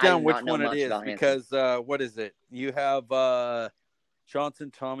break down which one it is because what is it? You have Johnson,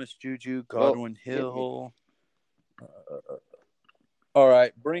 Thomas, Juju, Godwin, Hill. All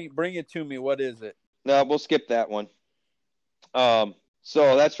right, bring it to me. What is it? No, we'll skip that one.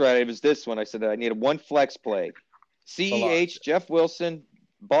 So that's right. It was this one. I said that I needed one flex play. CEH, Jeff Wilson,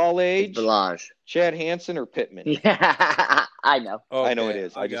 Ball Age, Balaj, Chad Hansen, or Pittman. Yeah, I know. Okay, I know it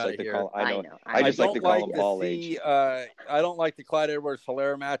is. I just like to call. I know. I just like to call him Ball Age. I don't like the Clyde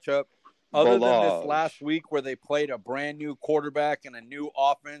Edwards-Helaire matchup. Other than this last week where they played a brand new quarterback and a new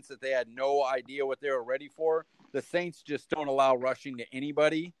offense that they had no idea what they were ready for, the Saints just don't allow rushing to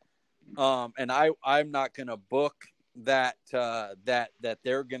anybody. And I'm not going to book that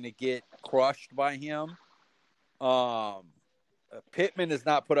they're going to get crushed by him. Pittman has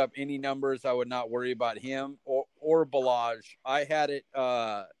not put up any numbers. I would not worry about him or Balaj. I had it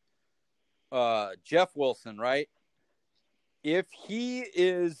Jeff Wilson, right? If he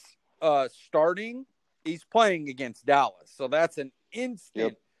is starting, he's playing against Dallas. So that's an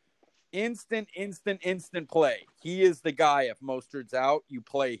instant play. He is the guy. If Mostert's out, you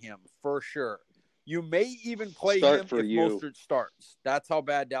play him for sure. You may even play him if Mostert starts. That's how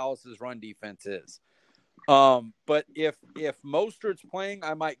bad Dallas's run defense is. But if Mostert's playing,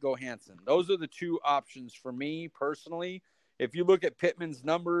 I might go Hansen. Those are the two options for me personally. If you look at Pittman's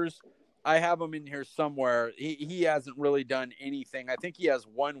numbers, I have him in here somewhere. He hasn't really done anything. I think he has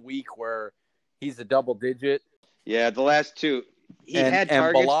 1 week where he's a double digit. Yeah, the last two. He had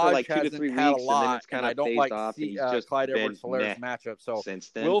targets for like 2 to 3 weeks, and then it's kind of phased off. He's just Clyde Edwards-Helaire's matchup. So since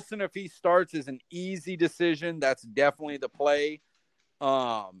then. Wilson, if he starts, is an easy decision. That's definitely the play.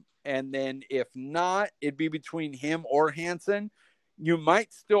 And then if not, it'd be between him or Hansen. You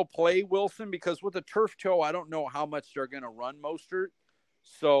might still play Wilson because with a turf toe, I don't know how much they're going to run Mostert.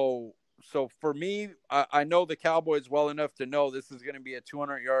 So for me, I know the Cowboys well enough to know this is going to be a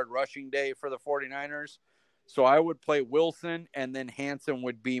 200-yard rushing day for the 49ers. So I would play Wilson, and then Hansen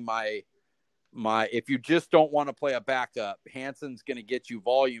would be my if you just don't want to play a backup, Hansen's going to get you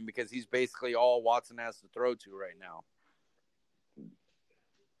volume because he's basically all Watson has to throw to right now.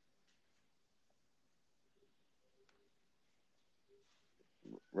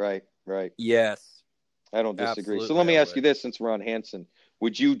 Right. Yes. I don't disagree. Absolutely. So let me ask you this, since we're on Hansen.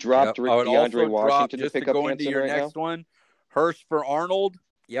 Would you drop DeAndre Washington to pick up Hansen into your next one? Hurst for Arnold?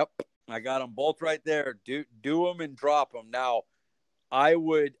 Yep. I got them both right there. Do them and drop them. Now, I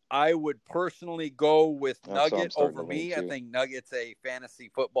would personally go with Nugget over me. I think Nugget's a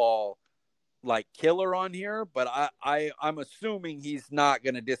fantasy football killer on here, but I'm assuming he's not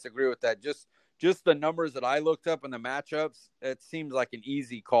going to disagree with that. Just the numbers that I looked up and the matchups, it seems like an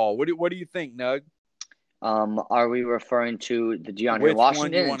easy call. What do you think, Nug? Are we referring to the DeAndre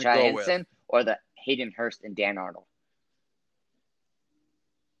Washington and Chad Hansen or the Hayden Hurst and Dan Arnold?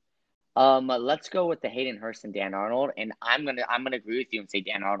 Let's go with the Hayden Hurst and Dan Arnold, and I'm gonna agree with you and say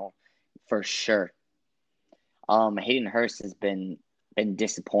Dan Arnold for sure. Hayden Hurst has been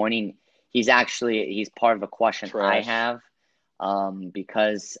disappointing. He's part of a question I have.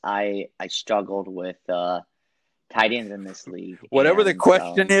 because I struggled with tight ends in this league. Whatever the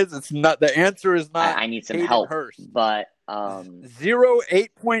question is, it's not. The answer is not. I need some Hayden help. Hurst. But 0,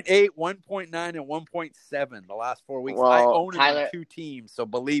 8.8, 1.9, and 1.7 the last 4 weeks. I own him on 2 teams, so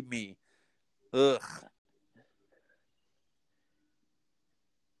believe me. Ugh.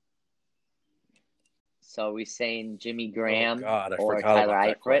 So are we saying Jimmy Graham or Tyler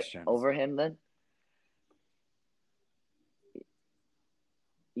Eifert over him then?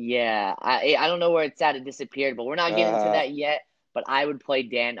 Yeah, I don't know where it's at. It disappeared, but we're not getting into that yet. But I would play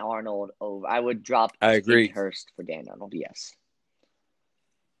Dan Arnold over. I would drop Hayden Hurst for Dan Arnold. Yes,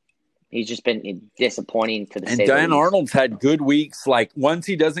 he's just been disappointing to the. And Dan Arnold's had good weeks. Like once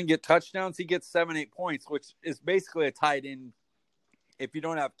he doesn't get touchdowns, he gets 7-8 points, which is basically a tight end. If you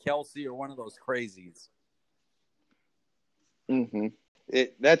don't have Kelsey or one of those crazies. Mm-hmm.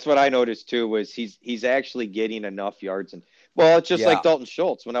 That's what I noticed too. Was he's actually getting enough yards and. Well, it's just like Dalton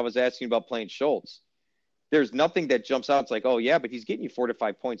Schultz. When I was asking about playing Schultz, there's nothing that jumps out. It's like, oh, yeah, but he's getting you 4 to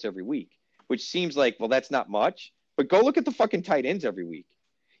 5 points every week, which seems like, well, that's not much. But go look at the fucking tight ends every week.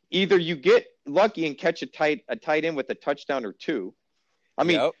 Either you get lucky and catch a tight end with a touchdown or 2. I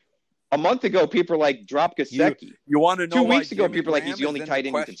mean, a month ago, people were like, drop Gesicki. You want to know 2 weeks ago, people were like, he's the only tight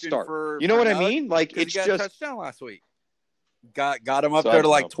end you can start. You know what I mean? Like, it's just. He got a touchdown last week. Got him up there to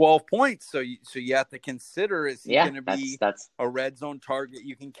like 12 points. So you have to consider, is he going to be a red zone target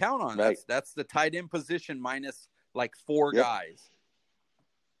you can count on? Right. That's the tight end position minus like 4 guys.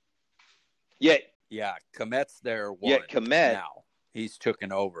 Yeah, Komet's there. Komet now he's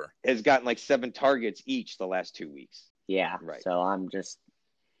taken over. Has gotten like 7 targets each the last 2 weeks. Yeah, right. So I'm just.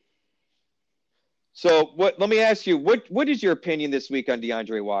 So let me ask you, what is your opinion this week on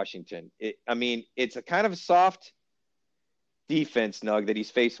DeAndre Washington? It's a kind of a soft defense, Nug, that he's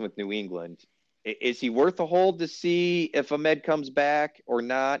facing with New England. Is he worth a hold to see if Ahmed comes back or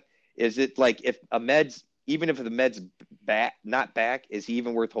not? Is it like if Ahmed's, even if the Ahmed's not back, is he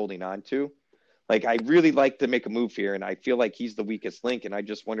even worth holding on to? Like, I really like to make a move here, and I feel like he's the weakest link, and I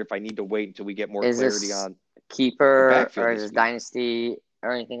just wonder if I need to wait until we get more clarity on keeper or is this dynasty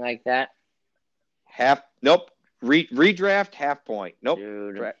or anything like that. Nope. Redraft half point. Nope.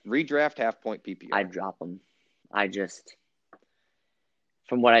 Redraft half point PPR. I'd drop him.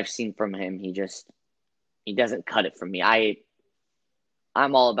 From what I've seen from him, he doesn't cut it for me.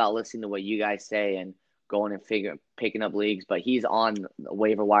 I'm all about listening to what you guys say and going and picking up leagues, but he's on the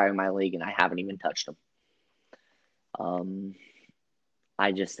waiver wire in my league and I haven't even touched him.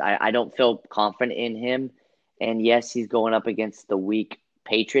 I don't feel confident in him. And yes, he's going up against the weak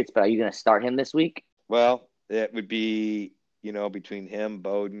Patriots, but are you going to start him this week? Well, that would be, between him,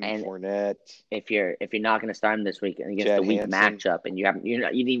 Bowden, and Fournette. If you're not going to start him this week against Chad the weak Hansen. matchup, and you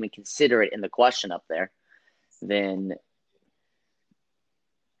didn't even consider it in the question up there, then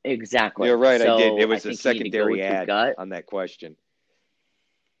exactly. You're right. So I did. It was a secondary ad on that question.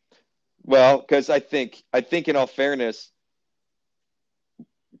 Well, because I think in all fairness,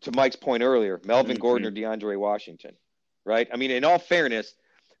 to Mike's point earlier, Melvin Gordon or DeAndre Washington, right? In all fairness,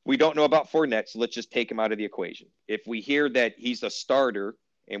 we don't know about Fournette, so let's just take him out of the equation. If we hear that he's a starter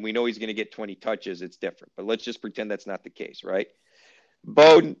and we know he's going to get 20 touches, it's different. But let's just pretend that's not the case, right?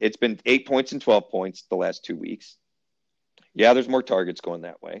 Bowden, it's been 8 points and 12 points the last 2 weeks. Yeah, there's more targets going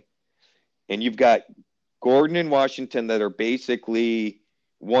that way. And you've got Gordon and Washington that are basically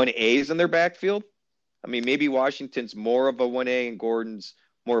 1As in their backfield. Maybe Washington's more of a 1A and Gordon's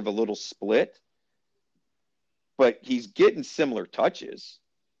more of a little split. But he's getting similar touches.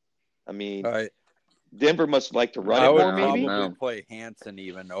 Denver must like to run it more, maybe. I would probably play Hansen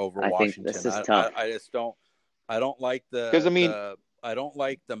even over Washington. This is tough. I just don't. I don't like the. Because I don't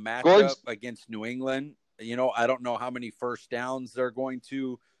like the matchup against New England. I don't know how many first downs they're going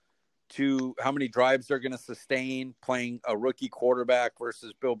to how many drives they're going to sustain playing a rookie quarterback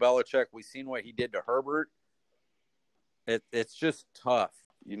versus Bill Belichick. We've seen what he did to Herbert. It's just tough.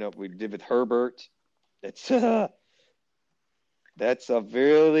 We did with Herbert. That's a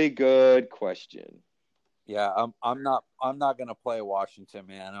really good question. Yeah, I'm not going to play Washington,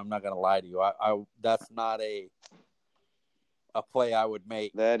 man. I'm not going to lie to you. I that's not a play I would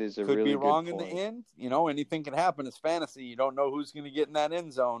make. That is a could really be wrong good point. In the end. Anything can happen. It's fantasy. You don't know who's going to get in that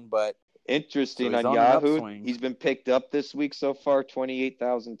end zone. But interesting, on Yahoo, he's been picked up this week so far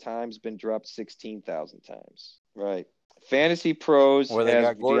 28,000 times, been dropped 16,000 times. Right. Fantasy Pros has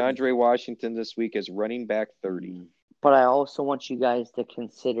DeAndre Washington this week as running back 30. But I also want you guys to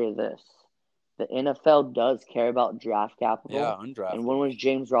consider this. The NFL does care about draft capital. Yeah, undrafted. And when was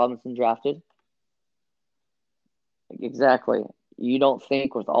James Robinson drafted? Exactly. You don't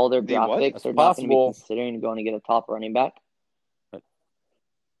think with all their draft picks they're not going to be considering going to get a top running back?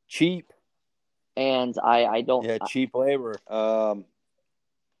 cheap. And I don't. Yeah, cheap labor.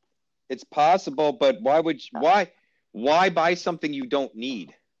 It's possible, but why buy something you don't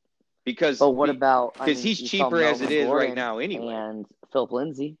need? Because but what about? Because he's cheaper as it is right now anyway. And Philip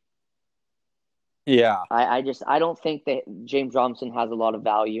Lindsay. Yeah, I don't think that James Robinson has a lot of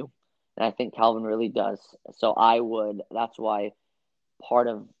value, and I think Calvin Ridley does. So that's why part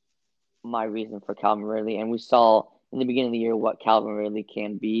of my reason for Calvin Ridley, and we saw in the beginning of the year what Calvin Ridley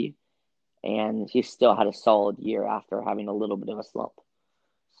can be, and he still had a solid year after having a little bit of a slump.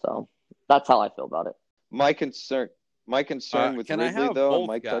 So that's how I feel about it. My concern with Ridley, though,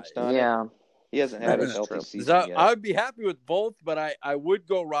 Mike touched on it. He hasn't had a healthy season yet. I would be happy with both, but I would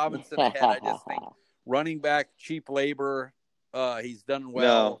go Robinson ahead. I just think running back, cheap labor, he's done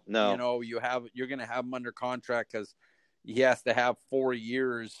well. No. You know, you're going to have him under contract because he has to have 4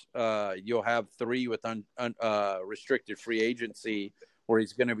 years. You'll have 3 with restricted free agency where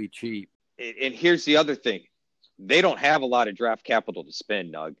he's going to be cheap. And here's the other thing. They don't have a lot of draft capital to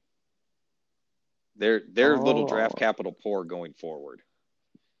spend, Nug. They're little draft capital poor going forward.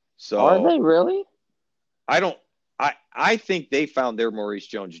 So are they really? I think they found their Maurice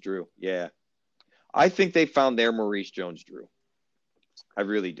Jones-Drew. Yeah. I think they found their Maurice Jones-Drew. I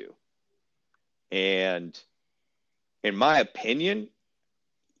really do. And in my opinion,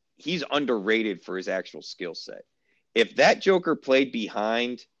 he's underrated for his actual skill set. If that Joker played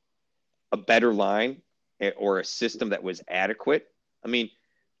behind a better line or a system that was adequate, I mean,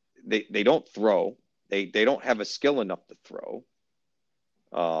 they don't throw. They don't have a skill enough to throw.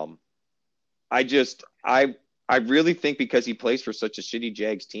 I really think because he plays for such a shitty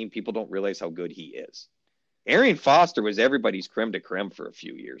Jags team, people don't realize how good he is. Arian Foster was everybody's creme de creme for a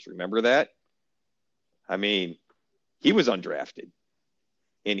few years. Remember that? I mean, he was undrafted.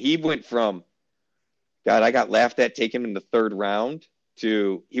 And he went from, God, I got laughed at taking him in the 3rd round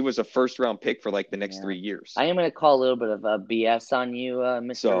to he was a first-round pick for like the next 3 years. I am going to call a little bit of a BS on you,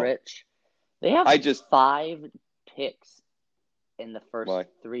 Mr. Rich. They have 5 picks in the first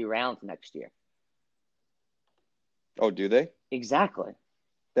 3 rounds next year. Oh, do they? Exactly.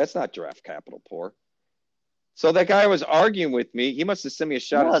 That's not draft capital poor. So that guy was arguing with me. He must have sent me a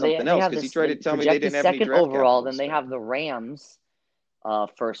shot at something else because he tried to tell me they didn't have any draft overall. capital. Then they have the Rams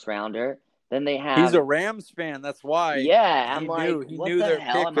first rounder. Then they have. He's a Rams fan. That's why. Yeah, he what knew the their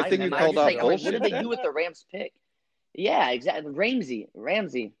hell? pick. Good thing you called out bullshit. What did they do with the Rams pick? Yeah, exactly. Ramsey.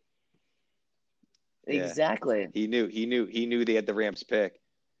 Yeah. Exactly. He knew they had the Rams pick.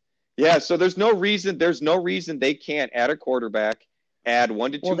 Yeah, so there's no reason they can't add a quarterback, add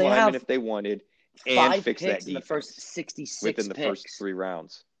 1 to 2 linemen if they wanted, and fix that defense in the first 66 within the picks. first 3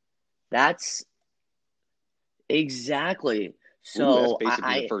 rounds. That's exactly. So that's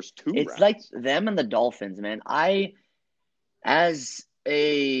basically the first 2 rounds. It's like them and the Dolphins, man. As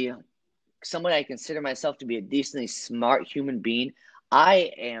someone I consider myself to be a decently smart human being,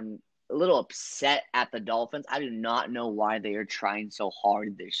 I am a little upset at the Dolphins. I do not know why they are trying so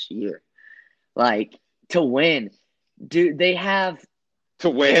hard this year. Like, to win. Do they have to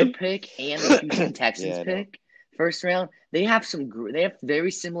win pick and the Houston Texans pick first round? They have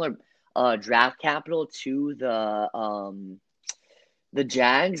very similar draft capital to the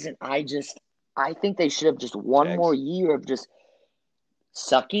Jags, and I think they should have just one more year of just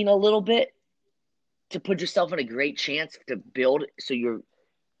sucking a little bit to put yourself in a great chance to build so your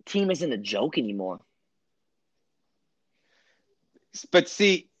team isn't a joke anymore. But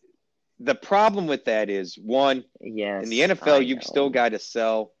see, the problem with that is, one, in the NFL, you've still got to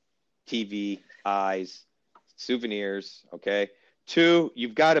sell TV, eyes, souvenirs, okay? 2,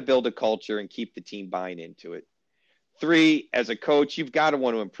 you've got to build a culture and keep the team buying into it. 3, as a coach, you've got to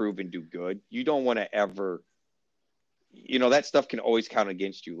want to improve and do good. You don't want to ever, that stuff can always count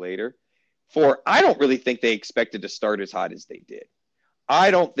against you later. 4, I don't really think they expected to start as hot as they did. I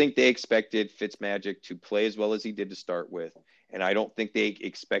don't think they expected Fitzmagic to play as well as he did to start with. And I don't think they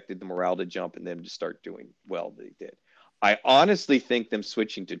expected the morale to jump and them to start doing well they did. I honestly think them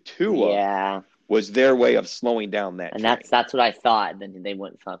switching to Tua was their way of slowing down that and train. That's what I thought. Then they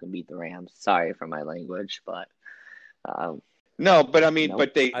wouldn't fucking beat the Rams. Sorry for my language, but no, but I mean,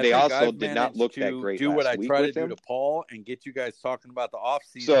 but they also did not look that great. Do what I try to do to Paul and get you guys talking about the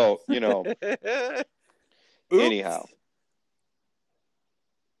offseason. So anyhow.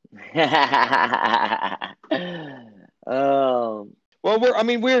 Oh. Well,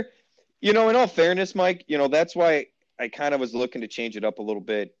 we're in all fairness, Mike, that's why I kind of was looking to change it up a little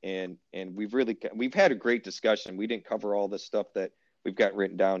bit, and we've had a great discussion. We didn't cover all the stuff that we've got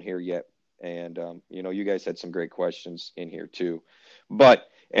written down here yet, and you guys had some great questions in here too. But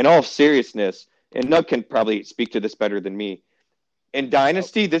in all seriousness, and Nug can probably speak to this better than me, In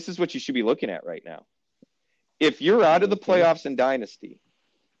Dynasty, this is what you should be looking at right now. If you're out of the playoffs in Dynasty,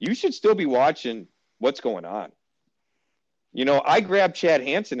 you should still be watching what's going on. I grabbed Chad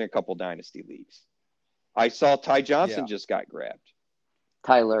Hansen in a couple Dynasty leagues. I saw Ty Johnson just got grabbed.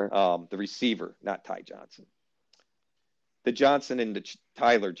 Tyler. The receiver, not Ty Johnson. The Johnson and the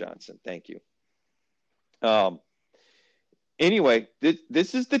Tyler Johnson. Thank you. Anyway,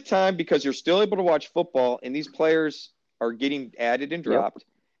 this is the time because you're still able to watch football, and these players are getting added and dropped,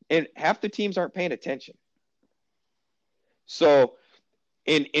 and half the teams aren't paying attention. So,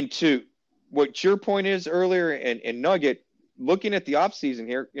 into what your point is earlier, and Nugget, looking at the offseason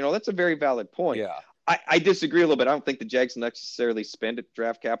here, that's a very valid point. Yeah. I disagree a little bit. I don't think the Jags necessarily spend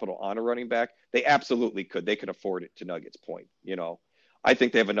draft capital on a running back. They absolutely could. They could afford it, to Nugget's point. I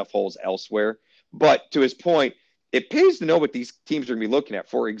think they have enough holes elsewhere. But to his point, it pays to know what these teams are going to be looking at.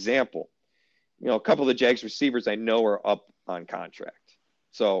 For example, a couple of the Jags receivers I know are up on contract.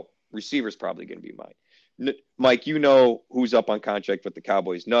 So receiver's probably going to be mine. Mike, who's up on contract with the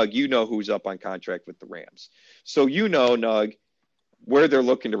Cowboys. Nug, who's up on contract with the Rams. So Nug, where they're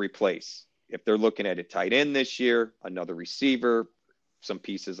looking to replace. If they're looking at a tight end this year, another receiver, some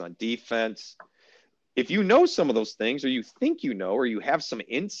pieces on defense. If you know some of those things, or you think or you have some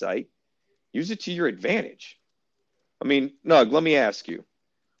insight, use it to your advantage. I mean, Nug, let me ask you,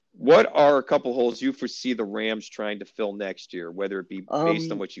 what are a couple holes you foresee the Rams trying to fill next year, whether it be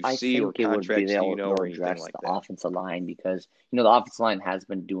based on what you see or contracts or anything like that? The offensive line, because, the offensive line has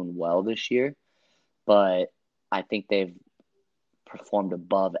been doing well this year, but I think they've performed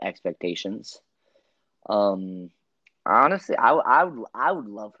above expectations. Honestly, I would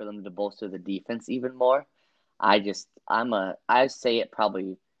love for them to bolster the defense even more. I say it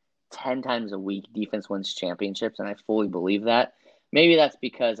probably 10 times a week, defense wins championships, and I fully believe that. Maybe that's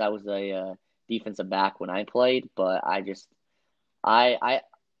because I was a defensive back when I played, but I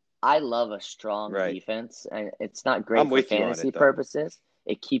love a strong defense, and it's not great for fantasy purposes.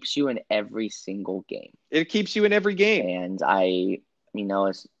 It keeps you in every single game. It keeps you in every game. And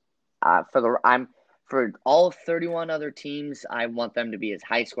for all 31 other teams, I want them to be as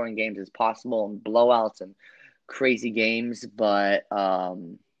high scoring games as possible and blowouts and crazy games. But I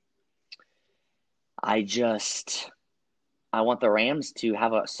want the Rams to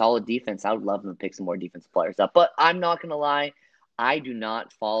have a solid defense. I would love them to pick some more defensive players up. But I'm not going to lie. I do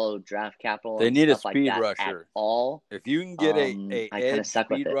not follow draft capital. They need a speed rusher at all. If you can get a edge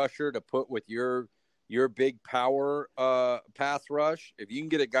speed rusher to put with your big power pass rush, if you can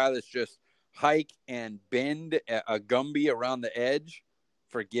get a guy that's just hike and bend a Gumby around the edge,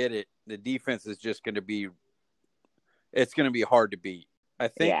 forget it. The defense is just going to be hard to beat. I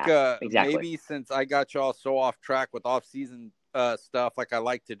think exactly. Maybe since I got y'all so off track with off-season stuff like I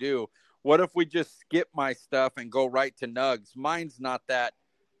like to do, what if we just skip my stuff and go right to Nugs? Mine's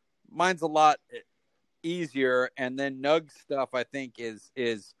a lot easier, and then Nugs stuff I think is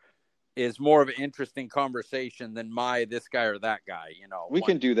more of an interesting conversation than this guy or that guy. We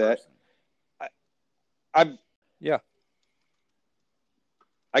can do that. I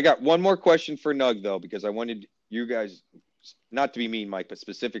got one more question for Nug though, because I wanted you guys, not to be mean, Mike, but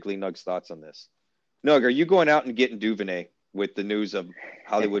specifically Nug's thoughts on this. Nug, are you going out and getting Duvernay with the news of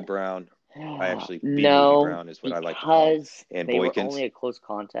Hollywood Brown? No, Brown is what I like to call it. And they Boykins. were only a close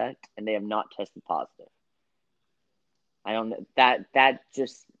contact, and they have not tested positive. I don't know that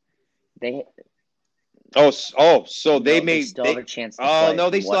just they. So they still have a chance. To play no,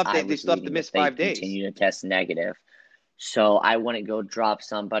 they still have to miss 5 days. Continue to test negative, so I wouldn't go drop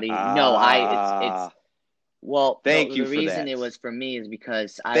somebody. It's well. Thank you the for reason that. it was for me is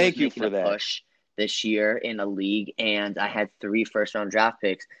because I was making a push this year in a league, and I had 3 first-round draft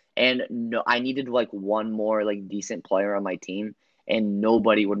picks, and I needed one more decent player on my team, and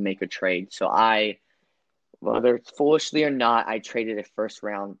nobody would make a trade. So whether it's foolishly or not, I traded a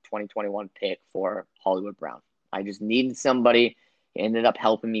first-round 2021 pick for Hollywood Brown. I just needed somebody. He ended up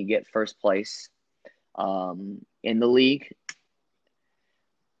helping me get first place in the league.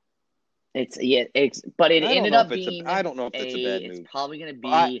 But it ended up being. I don't know if it's a bad move. It's probably going to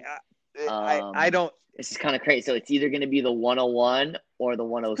be. I don't. This is kind of crazy. So it's either going to be the 101 or the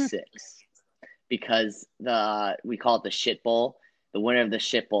 106 because we call it the shit bowl. The winner of the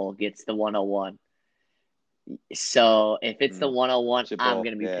shit bowl gets the 101. So if it's the 101, I'm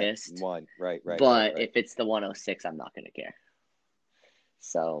going to be pissed. Right. But if it's the 106, I'm not going to care.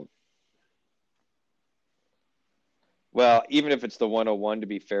 So. Well, even if it's the 101, to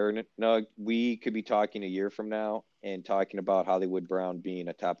be fair, Nug, we could be talking a year from now and talking about Hollywood Brown being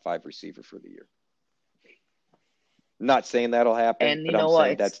a top 5 receiver for the year. I'm not saying that'll happen, and but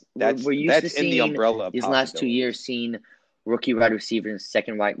I'm saying that's in the umbrella of these last 2 years, seeing rookie wide receivers and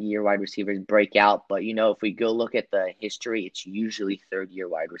second-year wide receivers break out. But, if we go look at the history, it's usually third-year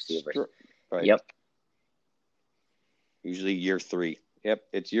wide receivers. Right. Yep. Usually year 3. Yep,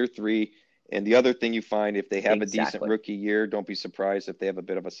 it's year 3. And the other thing you find, if they have a decent rookie year, don't be surprised if they have a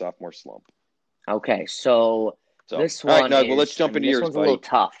bit of a sophomore slump. Okay, so this one all right, Nug, well, let's jump into yours, one's buddy. a little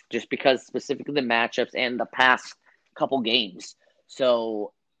tough, just because specifically the matchups and the past couple games.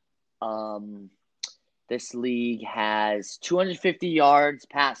 So, this league has 250 yards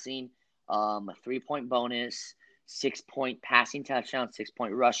passing, a 3-point bonus, 6-point passing touchdown,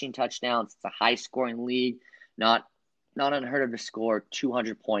 6-point rushing touchdowns. It's a high-scoring league, not unheard of to score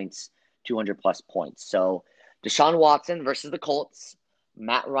 200 points, 200-plus points. So, Deshaun Watson versus the Colts,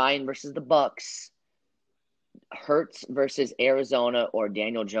 Matt Ryan versus the Bucs, Hurts versus Arizona, or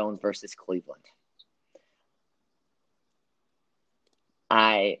Daniel Jones versus Cleveland.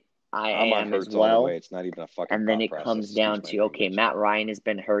 I'm on Hurts as well. All the way. It's not even a fucking. And then it comes down to, okay, Matt Ryan has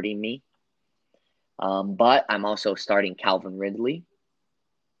been hurting me. But I'm also starting Calvin Ridley.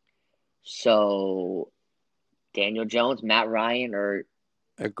 So Daniel Jones, Matt Ryan, or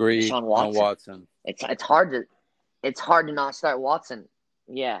Deshaun Watson. On Watson. It's hard to not start Watson.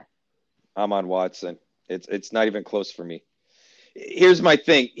 Yeah. I'm on Watson. It's not even close for me. Here's my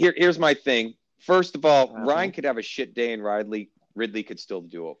thing. Here's my thing. First of all, Ryan could have a shit day and Ridley could still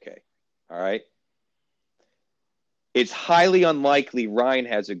do okay. All right. It's highly unlikely Ryan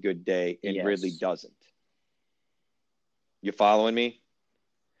has a good day and Ridley doesn't. You following me?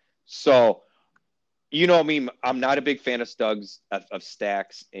 So, me, I'm not a big fan of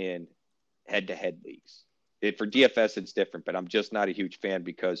stacks and head-to-head leagues. For DFS, it's different, but I'm just not a huge fan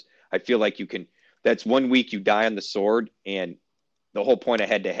because I feel like that's 1 week you die on the sword, and the whole point of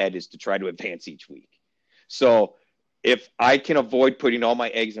head-to-head is to try to advance each week. So if I can avoid putting all my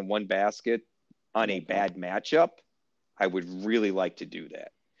eggs in one basket on a bad matchup, I would really like to do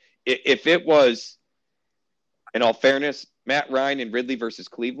that. If it was, in all fairness, Matt Ryan and Ridley versus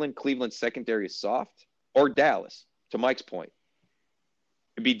Cleveland's secondary is soft, or Dallas, to Mike's point,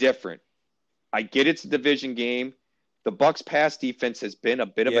 it'd be different. I get it's a division game. The Bucs pass defense has been a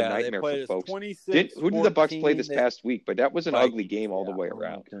bit of a nightmare for folks. Who did the Bucs play this past week? But that was an ugly game all the way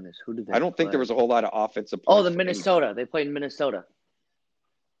around. Oh my goodness. Who did they I don't think there was a whole lot of offensive points. Oh, the Minnesota. They played in Minnesota.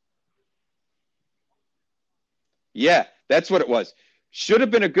 Yeah, that's what it was. Should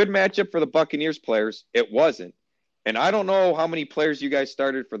have been a good matchup for the Buccaneers players. It wasn't. And I don't know how many players you guys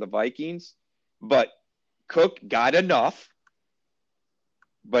started for the Vikings, but Cook got enough.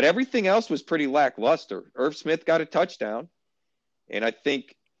 But everything else was pretty lackluster. Irv Smith got a touchdown, and I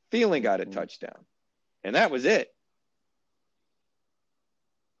think Thielen got a touchdown. And that was it.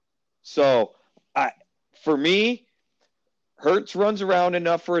 So, for me, Hurts runs around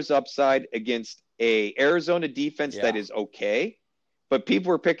enough for his upside against a Arizona defense that is okay. But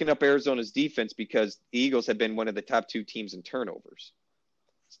people were picking up Arizona's defense because the Eagles had been one of the top 2 teams in turnovers.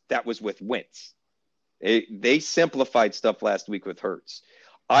 That was with Wentz. They simplified stuff last week with Hurts.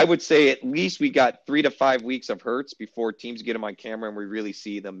 I would say at least we got 3 to 5 weeks of Hurts before teams get him on camera and we really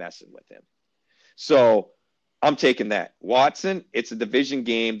see them messing with him. So I'm taking that. Watson, it's a division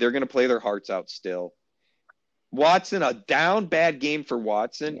game. They're going to play their hearts out still. Watson, a down bad game for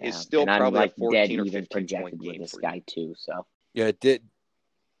Watson is still probably a 14 or 15 point game this guy too. So yeah, it did.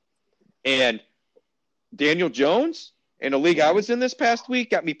 And Daniel Jones in a league I was in this past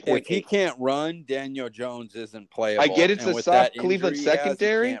week got me 0.8. If he can't run, Daniel Jones isn't playable. I get it's a soft Cleveland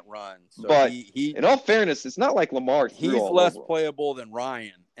secondary, he can't run. So but in all fairness, it's not like Lamar. He's less playable than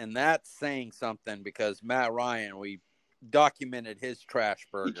Ryan, and that's saying something because Matt Ryan, we documented his trash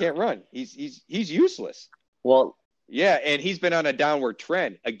burger. He can't run. He's useless. Well, yeah, and he's been on a downward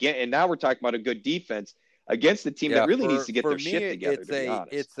trend again. And now we're talking about a good defense against the team that really needs to get their shit together. To be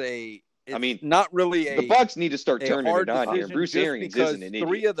honest, it's not really the Bucs need to start turning it on here. Bruce Arians isn't an idiot.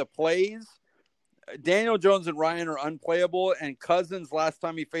 3 of the plays, Daniel Jones and Ryan are unplayable, and Cousins last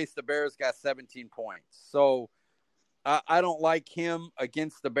time he faced the Bears got 17 points. So I don't like him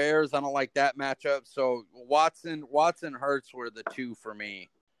against the Bears. I don't like that matchup. So Watson, Hurts were the 2 for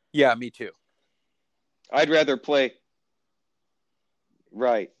me. Yeah, me too. I'd rather play.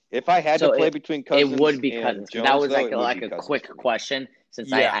 Right. If I had to play between Cousins, it would be Cousins. Jones, that was like a quick question.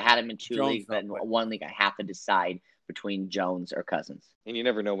 Since I had him in 2 Jones leagues, but in 1 league I have to decide between Jones or Cousins. And you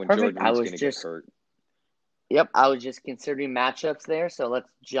never know when Jordan's going to get hurt. Yep, I was just considering matchups there, so let's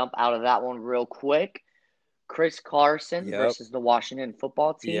jump out of that one real quick. Chris Carson versus the Washington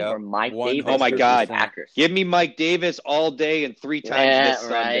football team or Mike Davis. Oh, my God. Packers. Give me Mike Davis all day and 3 times this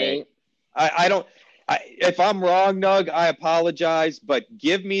Sunday. I don't – if I'm wrong, Nug, I apologize, but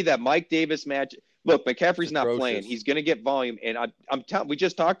give me that Mike Davis match. Look, McCaffrey's not playing. He's going to get volume, and I'm telling. We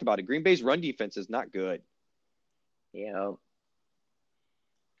just talked about it. Green Bay's run defense is not good. Yeah.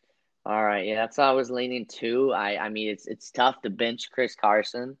 All right, yeah, that's what I was leaning to. I mean, it's tough to bench Chris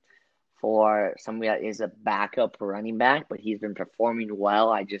Carson for somebody that is a backup running back, but he's been performing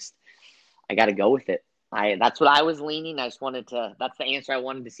well. I got to go with it. That's what I was leaning. That's the answer I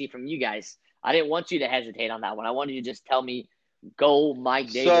wanted to see from you guys. I didn't want you to hesitate on that one. I wanted you to just tell me, go Mike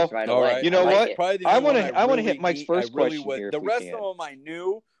Davis right away. Right. You know what? I want to hit Mike's first question here. The rest of them I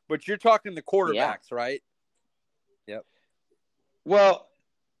knew, but you're talking the quarterbacks, right? Yep. Well,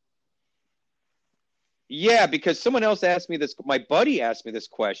 yeah, because someone else asked me this. My buddy asked me this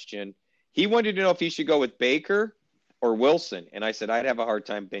question. He wanted to know if he should go with Baker or Wilson, and I said I'd have a hard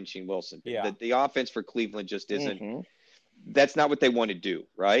time benching Wilson. Yeah. The offense for Cleveland just isn't. Mm-hmm. That's not what they want to do,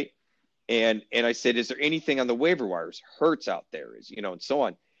 right? And I said, is there anything on the waiver wires? Hurts out there, and so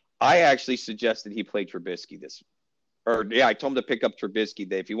on. I actually suggested he play Trubisky I told him to pick up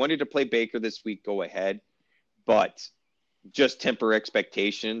Trubisky. If he wanted to play Baker this week, go ahead, but just temper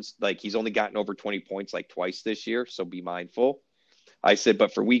expectations. Like, he's only gotten over 20 points like twice this year, so be mindful. I said,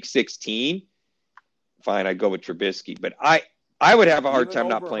 but for week 16, fine, I'd go with Trubisky. But I would have a hard time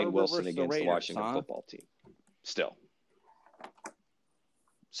not playing Wilson against the Washington football team still.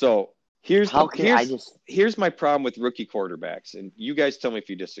 So here's my problem with rookie quarterbacks, and you guys tell me if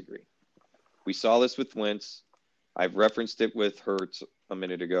you disagree. We saw this with Wentz. I've referenced it with Hurts a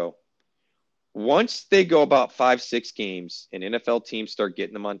minute ago. Once they go about 5-6 games and NFL teams start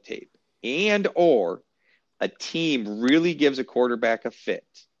getting them on tape, and or a team really gives a quarterback a fit,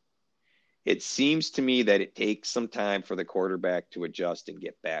 it seems to me that it takes some time for the quarterback to adjust and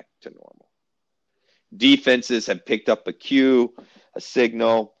get back to normal. Defenses have picked up a cue, a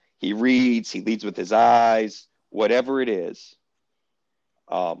signal. He reads, he leads with his eyes, whatever it is.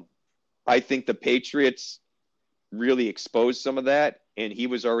 I think the Patriots really exposed some of that, and he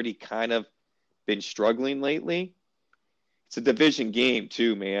was already kind of been struggling lately. It's a division game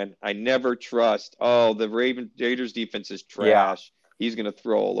too, man. I never trust, the Raiders defense is trash. Yeah. He's going to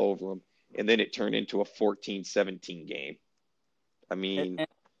throw all over them. And then it turned into a 14-17 game. I mean,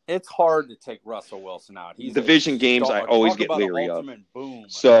 it's hard to take Russell Wilson out. He's division games I always get leery of. Boom,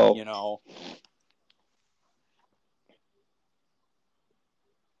 so,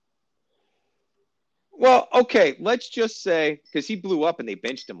 Well, okay, let's just say, because he blew up and they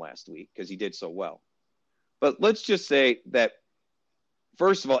benched him last week because he did so well. But let's just say that,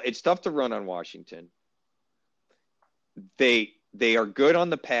 first of all, it's tough to run on Washington. They are good on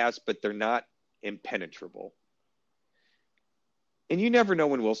the pass, but they're not impenetrable. And you never know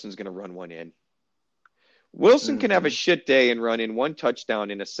when Wilson's going to run one in. Wilson can have a shit day and run in one touchdown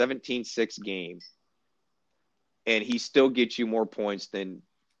in a 17-6 game, and he still gets you more points than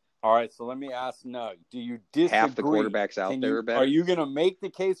 – all right, so let me ask Nug. Do you disagree? Half the quarterbacks out there are better. Are you going to make the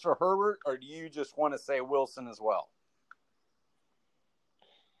case for Herbert, or do you just want to say Wilson as well?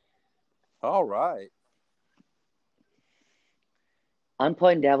 All right. I'm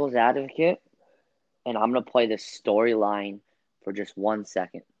playing devil's advocate, and I'm going to play the storyline for just 1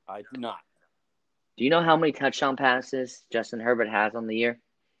 second. I do not. Do you know how many touchdown passes Justin Herbert has on the year?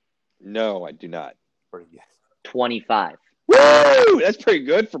 No, I do not. 25. Woo! That's pretty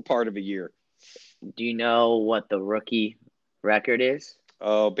good for part of a year. Do you know what the rookie record is?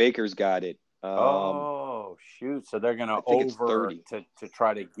 Oh, Baker's got it. Shoot. So they're going to over to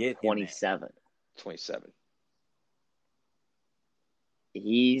try to get 27. 27.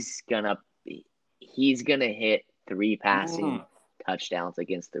 He's gonna hit 3 passing touchdowns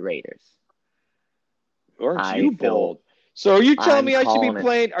against the Raiders. Aren't you bold? So are you telling me I should be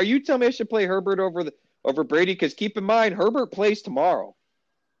playing? Are you telling me I should play Herbert over Brady? Because keep in mind, Herbert plays tomorrow.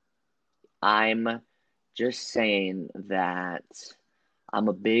 I'm just saying that I'm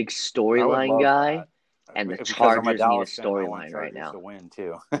a big storyline guy, and the Chargers need a storyline right now. To win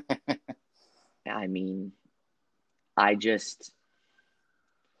too. I mean,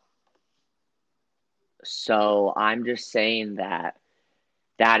 So I'm just saying that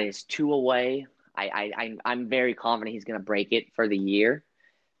is 2 away. I'm very confident he's going to break it for the year.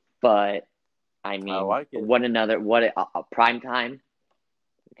 But, I mean, what a prime time.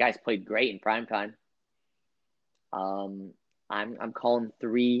 The guy's played great in prime time. I'm calling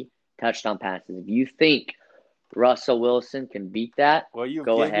 3 touchdown passes. If you think Russell Wilson can beat that,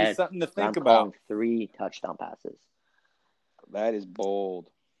 go ahead. Me something to think I'm about. calling 3 touchdown passes. That is bold.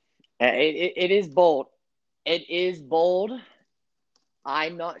 It is bold. It is bold.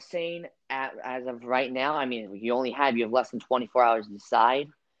 I'm not saying as of right now. I mean, you have less than 24 hours to decide.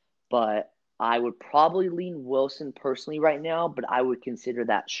 But I would probably lean Wilson personally right now. But I would consider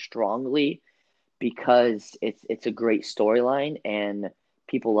that strongly because it's a great storyline and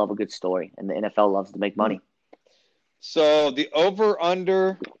people love a good story, and the NFL loves to make money. So the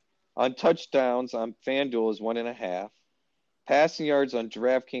over/under on touchdowns on FanDuel is 1.5. Passing yards on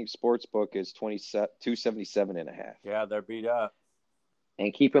DraftKings Sportsbook is 277.5. Yeah, they're beat up.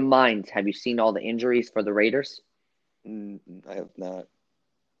 And keep in mind, have you seen all the injuries for the Raiders? I have not.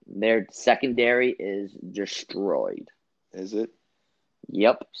 Their secondary is destroyed. Is it?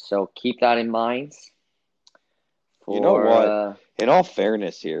 Yep. So keep that in mind. You know what? In all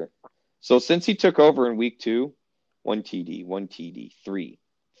fairness here, so since he took over in week 2, 1 TD, 3,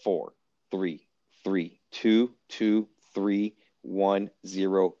 4, 3, 3, 2, 2, 3, 1,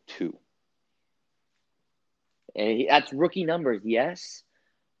 0, 2. And that's rookie numbers, yes.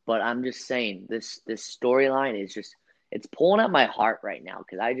 But I'm just saying, this storyline is just, it's pulling at my heart right now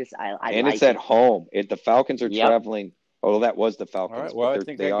because I and like it's at home. The Falcons are traveling. Oh, that was the Falcons. All right, well, I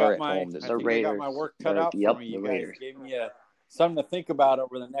think they are at home. I got my work cut out for me. You guys gave me something to think about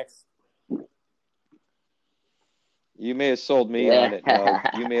over the next. You may have sold me on it,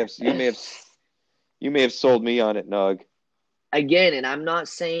 Nug. You may have sold me on it, Nug. Again, and I'm not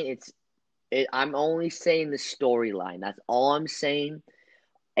saying I'm only saying the storyline. That's all I'm saying.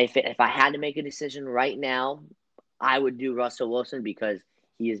 If I had to make a decision right now, I would do Russell Wilson because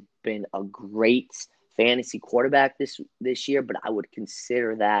he has been a great fantasy quarterback this year, but I would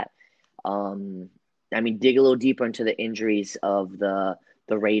consider that. Dig a little deeper into the injuries of the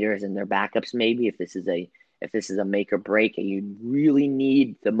Raiders and their backups. Maybe if this is a make or break and you really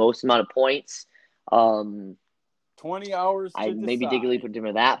need the most amount of points, 20 hours. I'd maybe dig a little deeper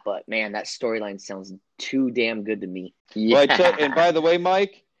into that. But man, that storyline sounds too damn good to me. Yeah. Well, and by the way,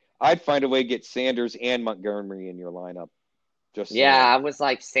 Mike, I'd find a way to get Sanders and Montgomery in your lineup. I was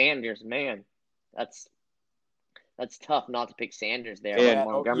like Sanders, man. That's tough not to pick Sanders there. And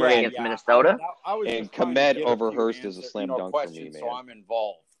Montgomery against Minnesota. And Kmet over Hurst is a slam dunk for me, man. So I'm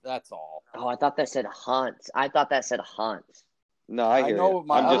involved. That's all. Oh, I thought that said Hunt. No, I know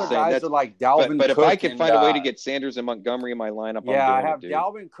my I'm other just saying guys are like Dalvin but Cook. If I can find a way to get Sanders and Montgomery in my lineup, I have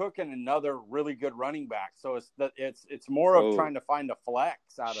Dalvin Cook and another really good running back. So it's more of trying to find a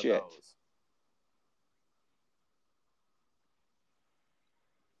flex out of those.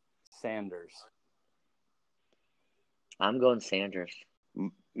 Sanders. I'm going Sanders.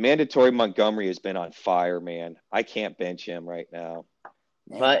 Mandatory Montgomery has been on fire, man. I can't bench him right now.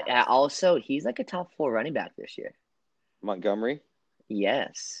 But also, he's like a top 4 running back this year. Montgomery?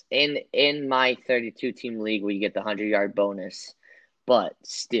 Yes. In my 32-team league where you get the 100-yard bonus. But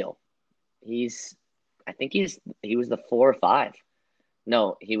still, he was the 4 or 5.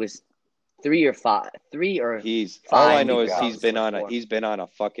 No, he was 3 or 5. 3 or he's 5. All I know is he's been on a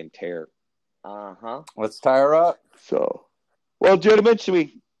fucking tear. Uh-huh. Let's tie her up. So, well, gentlemen,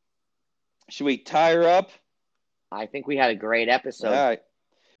 should we tie her up? I think we had a great episode. All right.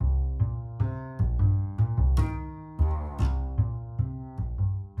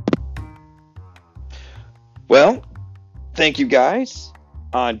 Well, thank you guys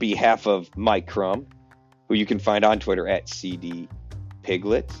on behalf of Mike Crum, who you can find on Twitter at CD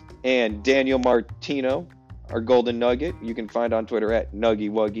Piglet, and Daniel Martino, our Golden Nugget, you can find on Twitter at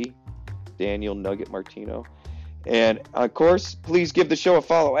Nuggy Wuggy, Daniel Nugget Martino. And of course, please give the show a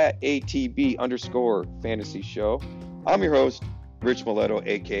follow at ATB_fantasy show. I'm your host, Rich Mileto,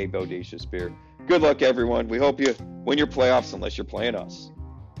 aka Bodacious Beer. Good luck, everyone. We hope you win your playoffs unless you're playing us.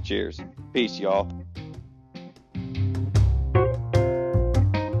 Cheers. Peace, y'all.